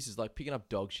so many uses, like picking up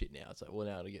dog shit now. It's like, well,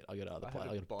 now I got I to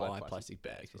have to buy buy plastic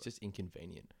bags. for It's it. just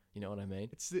inconvenient. You know what I mean?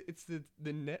 It's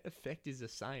the net effect is the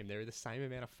same. There are the same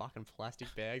amount of fucking plastic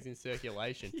bags in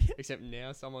circulation, except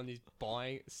now someone is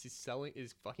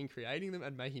fucking creating them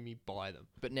and making me buy them.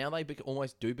 But now they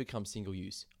almost do become single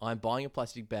use. I'm buying a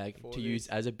plastic bag For to use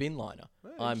this. as a bin liner. Oh,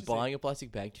 I'm interesting. buying a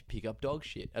plastic bag to pick up dog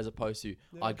shit, as opposed to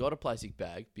I got a plastic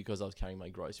bag because I was carrying my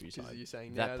groceries Because home. you're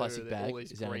saying That now plastic there are bag all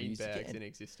these is now green used bags again. in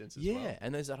existence as Yeah, well.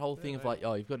 and there's that whole thing of Yeah. like,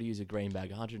 oh, you've got to use a green bag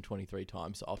 123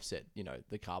 times to offset, you know,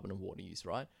 the carbon and water use,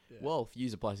 right? Yeah. Well, if you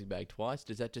use a plastic bag twice,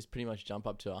 does that just pretty much jump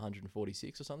up to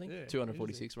 146 or something? Yeah,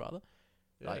 246 rather?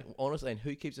 Yeah. Like, honestly, and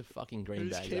who keeps a fucking green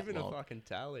Who's bag that keeping a long? fucking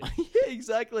tally? Yeah,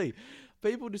 exactly.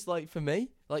 People just like, for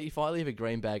me, like if I leave a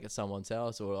green bag at someone's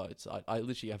house, or I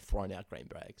literally have thrown out green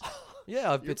bags.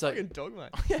 Yeah, You're it's a like, fucking dog, mate.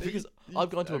 yeah, So because you- I've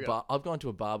gone to okay. I've gone to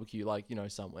a barbecue, like, you know,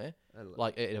 somewhere, And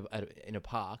like in a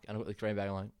park, and I've got the green bag.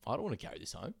 I'm like, I don't want to carry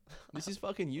this home. This is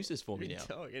fucking useless for me you're now. a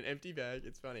dog. An empty bag.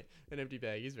 It's funny. An empty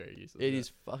bag is very useless. It is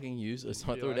fucking useless. I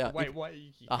You're threw it like, out. Wait, If why?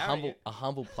 You a carrying it?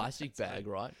 humble plastic That's bag,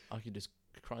 right? I could just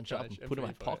crunch up Crunch and and put it in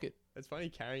my put it in pocket. It's funny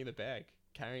carrying the bag,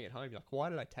 carrying it home. You're like, why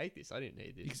did I take this? I didn't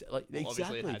need this. Like, Well,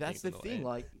 obviously it exactly. had That's things the on the thing.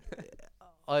 way. Like,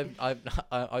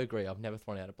 I agree. I've never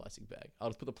thrown out a plastic bag. I'll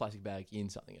just put the plastic bag in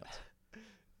something else.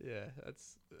 Yeah,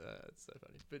 that's so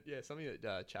funny. But yeah, something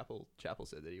that Chappell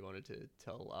said that he wanted to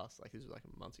tell us, like this was like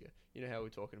months ago. You know how we're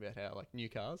talking about how like new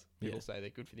cars, people Yeah. say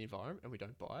they're good for the environment and we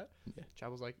don't buy it. Yeah.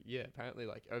 Chappell's like, yeah, apparently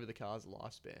like over the car's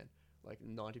lifespan, like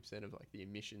 90% of like the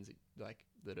emissions like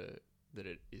that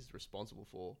it is responsible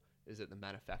for is at the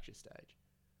manufacture stage.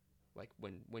 Like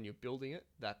when you're building it,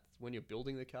 when you're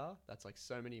building the car, that's like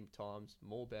so many times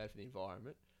more bad for the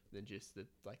environment than just the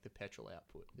petrol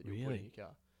output that you're putting in Really? your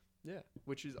car. Yeah,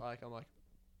 which is like, I'm like,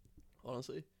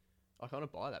 honestly, I kind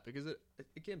of buy that because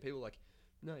again, people are like,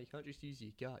 no, you can't just use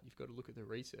your gut. You've got to look at the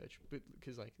research, but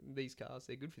because like these cars,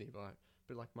 they're good for the environment.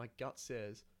 But like my gut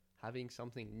says, having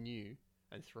something new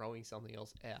and throwing something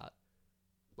else out,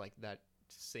 like that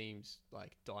seems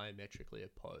like diametrically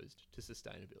opposed to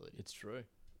sustainability. It's true.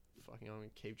 Fucking, I'm gonna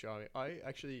keep driving. I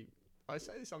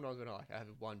say this sometimes when I have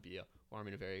one beer or I'm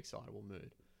in a very excitable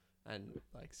mood. And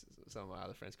like some of my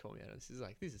other friends call me out and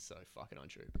this is so fucking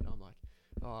untrue. But I'm like,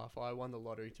 oh, if I won the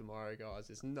lottery tomorrow, guys,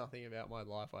 there's nothing about my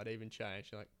life I'd even change.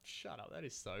 You're like, shut up, that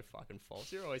is so fucking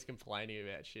false. You're always complaining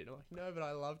about shit. I'm like, no, but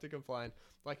I love to complain.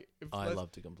 Like, I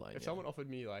love to complain. if someone offered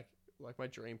me like my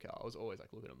dream car, I was always like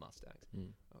looking at Mustangs.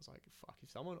 I was like, fuck,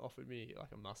 if someone offered me like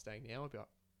a Mustang now, I'd be like,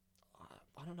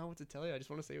 I don't know what to tell you. I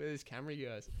just want to see where this Camry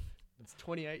goes. It's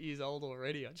 28 years old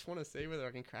already. I just want to see whether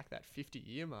I can crack that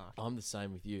 50-year mark. I'm the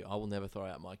same with you. I will never throw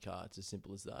out my car. It's as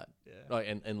simple as that. Yeah. Like,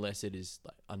 unless it is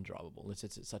like undrivable. Unless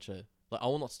it's such a I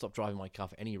will not stop driving my car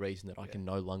for any reason that I can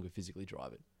no longer physically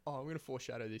drive it. Oh, I'm going to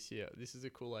foreshadow this year. This is a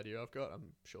cool idea I've got.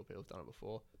 I'm sure people have done it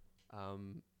before.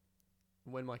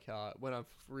 When I'm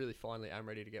really finally am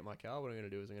ready to get my car, what I'm going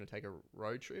to do is I'm going to take a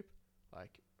road trip,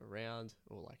 like around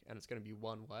and it's going to be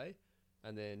one way,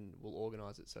 and then we'll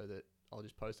organize it so that I'll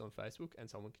just post on Facebook and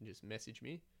someone can just message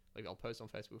me. Like I'll post on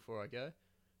Facebook before I go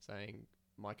saying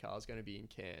my car's going to be in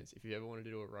Cairns. If you ever wanted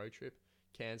to do a road trip,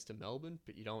 Cairns to Melbourne,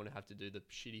 but you don't want to have to do the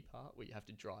shitty part where you have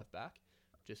to drive back,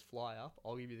 just fly up.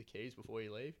 I'll give you the keys before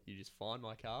you leave. You just find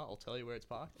my car. I'll tell you where it's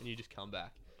parked, and you just come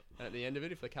back. And at the end of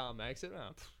it, if the car makes it,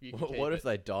 you can keep What it. if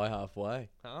they die halfway?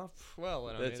 Well,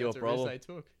 and That's I mean, your that's problem. a risk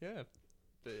they took. Yeah.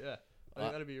 But yeah, I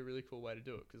think that'd be a really cool way to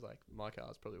do it, because like my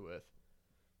car's probably worth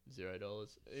 $0.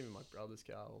 Even my brother's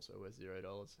car also worth $0.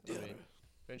 I mean,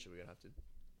 eventually we're gonna have to.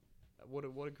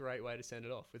 What a great way to send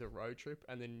it off with a road trip,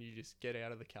 and then you just get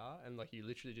out of the car and like you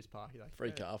literally just park. You're like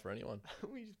Free car for anyone.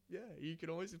 You can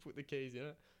always just put the keys in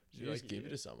it. You just give it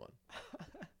to someone.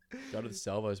 Go to the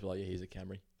salvos, be like, yeah, here's a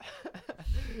Camry.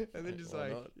 And then just Why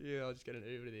like, not? yeah, I'll just get an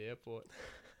Uber to the airport.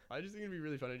 I just think it'd be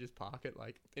really funny to just park it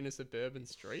like in a suburban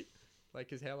street. Like,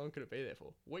 because how long could it be there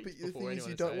for? Weeks But the before thing anyone is,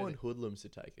 you would don't say want anything. hoodlums to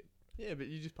take it. Yeah, but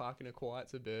you just park in a quiet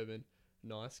suburban,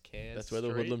 nice Cairns That's where the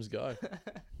street. hoodlums go.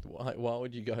 Why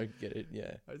would you go get it?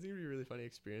 Yeah. I just think it'd be a really funny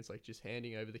experience, like just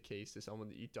handing over the keys to someone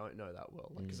that you don't know that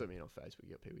well. Like, because I mean, on Facebook,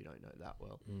 you got people you don't know that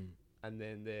well. And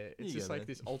then it's just like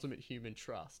this ultimate human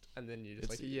trust. And then you're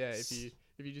just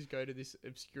if you just go to this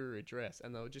obscure address,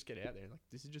 and they'll just get out there and like,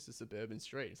 this is just a suburban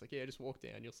street. It's like, yeah, just walk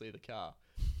down, you'll see the car.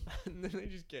 And then they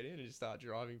just get in and just start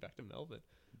driving back to Melbourne.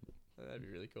 And that'd be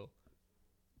really cool.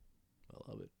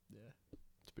 I love it. Yeah.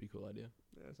 It's a pretty cool idea.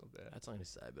 Yeah, it's not bad. That's something to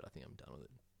say, but I think I'm done with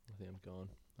it. I think I'm gone.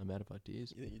 I'm out of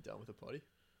ideas. You think you're done with the potty?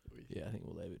 Yeah, I think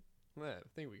we'll leave it. Yeah, I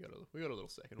think we got a little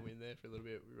second win there for a little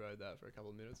bit. We rode that for a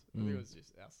couple of minutes. I think it was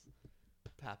just us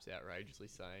perhaps outrageously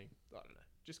saying, I don't know,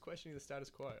 just questioning the status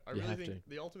quo. I really think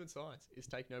the ultimate science is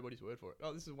take nobody's word for it.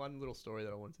 Oh, this is one little story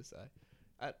that I wanted to say.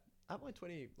 At my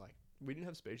 20, like, we didn't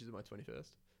have speeches at my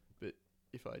 21st, but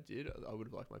if I did, I would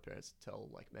have liked my parents to tell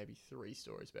like maybe 3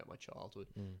 stories about my childhood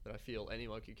that I feel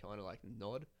anyone could kind of like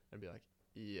nod and be like,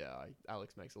 yeah,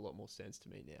 Alex makes a lot more sense to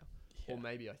me now. Yeah. Or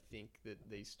maybe I think that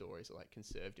these stories are like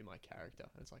conserved in my character.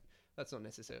 And it's like, that's not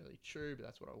necessarily true, but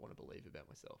that's what I want to believe about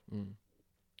myself.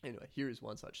 Anyway, here is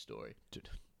one such story. Dude,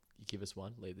 you give us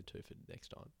one, leave the 2 for next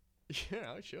time.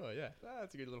 Yeah, sure, yeah.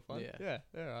 That's a good little fun. Yeah.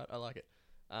 Yeah, right, I like it.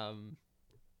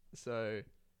 So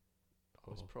I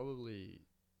was probably...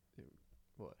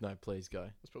 What? No, please go.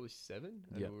 I was probably 7,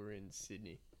 and Yep. we were in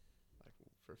Sydney, like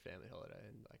for a family holiday,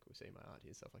 and like we're seeing my auntie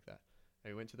and stuff like that.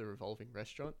 And we went to the revolving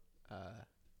restaurant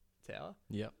tower.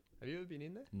 Yep. Have you ever been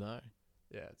in there? No.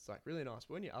 Yeah, it's like really nice.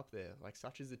 But when you're up there, like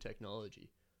such is the technology,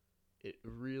 it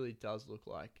really does look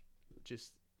like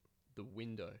just the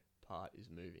window part is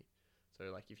moving. So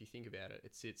like if you think about it,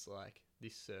 it sits like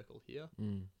this circle here,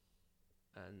 and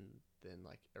then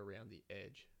like around the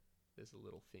edge, there's a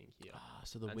little thing here.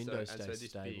 So the And window so stays this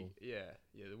stable.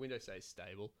 the window stays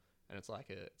stable, and it's like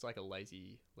a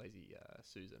lazy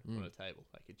Susan on a table.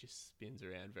 Like it just spins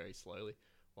around very slowly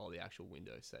while the actual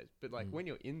window stays. But like when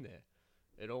you're in there,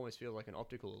 it almost feels like an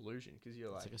optical illusion, because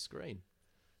you're It's like a screen.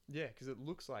 yeah, because it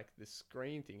looks like the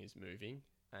screen thing is moving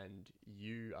and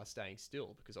you are staying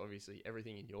still, because obviously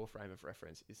everything in your frame of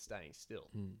reference is staying still.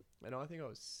 And I think I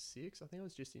was 6. I think I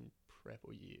was just in prep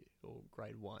or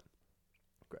grade 1.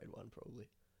 Grade 1 probably.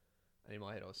 And in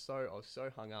my head, I was so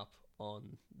hung up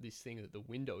on this thing that the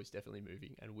window is definitely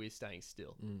moving and we're staying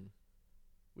still,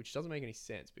 which doesn't make any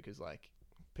sense, because like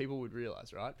people would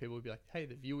realize, right? People would be like, hey,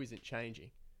 the view isn't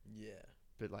changing. Yeah.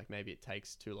 But like maybe it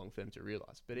takes too long for them to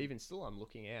realize. But even still, I'm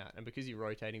looking out, and because you're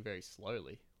rotating very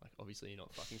slowly, like obviously you're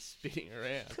not fucking spinning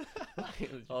around.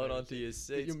 Hold on to your But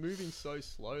seats. you're moving so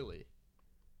slowly,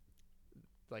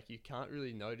 like you can't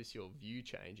really notice your view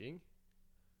changing,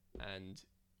 and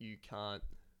you can't,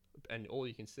 and all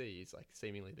you can see is like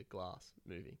seemingly the glass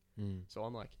moving. So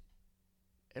I'm like,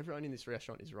 everyone in this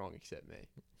restaurant is wrong except me.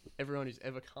 Everyone who's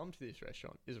ever come to this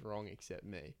restaurant is wrong except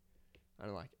me.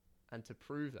 And I'm like, and to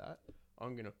prove that,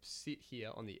 I'm going to sit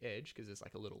here on the edge, because there's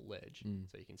like a little ledge,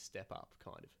 so you can step up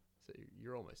kind of. So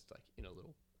you're almost like in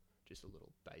just a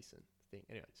little basin thing.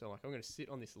 Anyway, so I'm like, I'm going to sit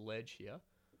on this ledge here, and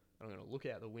I'm going to look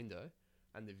out the window,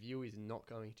 and the view is not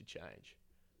going to change.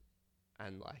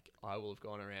 And like, I will have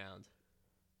gone around,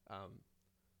 I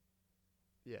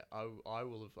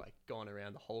will have like gone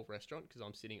around the whole restaurant, because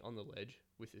I'm sitting on the ledge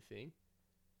with the thing,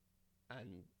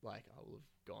 and like I will have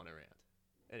gone around.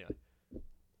 Anyway,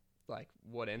 like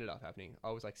what ended up happening,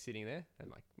 I was like sitting there, and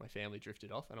like my family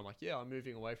drifted off, and I'm like, yeah, I'm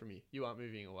moving away from you. You aren't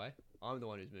moving away. I'm the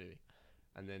one who's moving.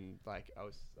 And then like I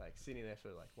was like sitting there for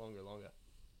like longer and longer.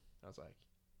 And I was like,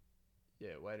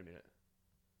 yeah, wait a minute.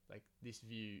 Like this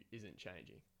view isn't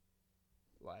changing.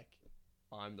 Like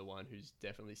I'm the one who's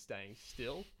definitely staying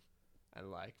still,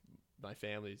 and like my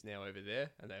family is now over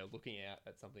there, and they are looking out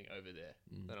at something over there.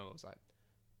 And I was like,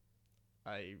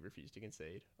 I refuse to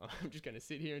concede. I'm just going to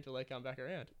sit here until they come back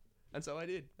around. And so I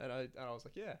did. And I was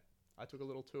like, yeah, I took a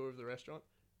little tour of the restaurant.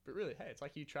 But really, hey, it's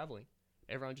like you traveling.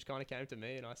 Everyone just kind of came to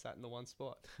me, and I sat in the one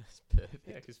spot. That's perfect.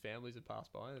 Yeah, because families would pass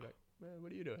by, and they're like,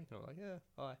 what are you doing? And I'm like, yeah,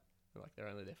 hi. And like, they're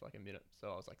only there for like a minute.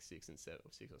 So I was like 6 or 7,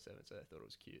 so they thought it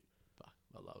was cute. Fuck,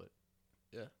 I love it.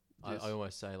 Yeah. I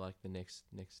almost say like the next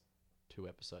 2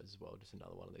 episodes as well, just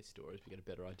another one of these stories. We get a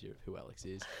better idea of who Alex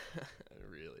is. And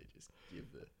really just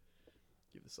give the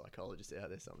psychologist out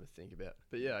there something to think about.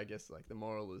 But yeah, I guess like the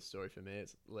moral of the story for me,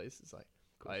 it's at least it's like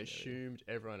I assumed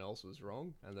everyone else was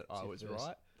wrong and that I was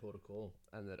right. Port of call.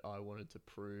 And that I wanted to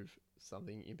prove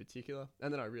something in particular.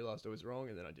 And then I realised I was wrong,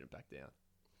 and then I didn't back down.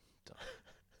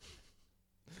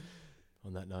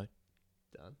 On that note,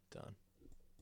 Done. done.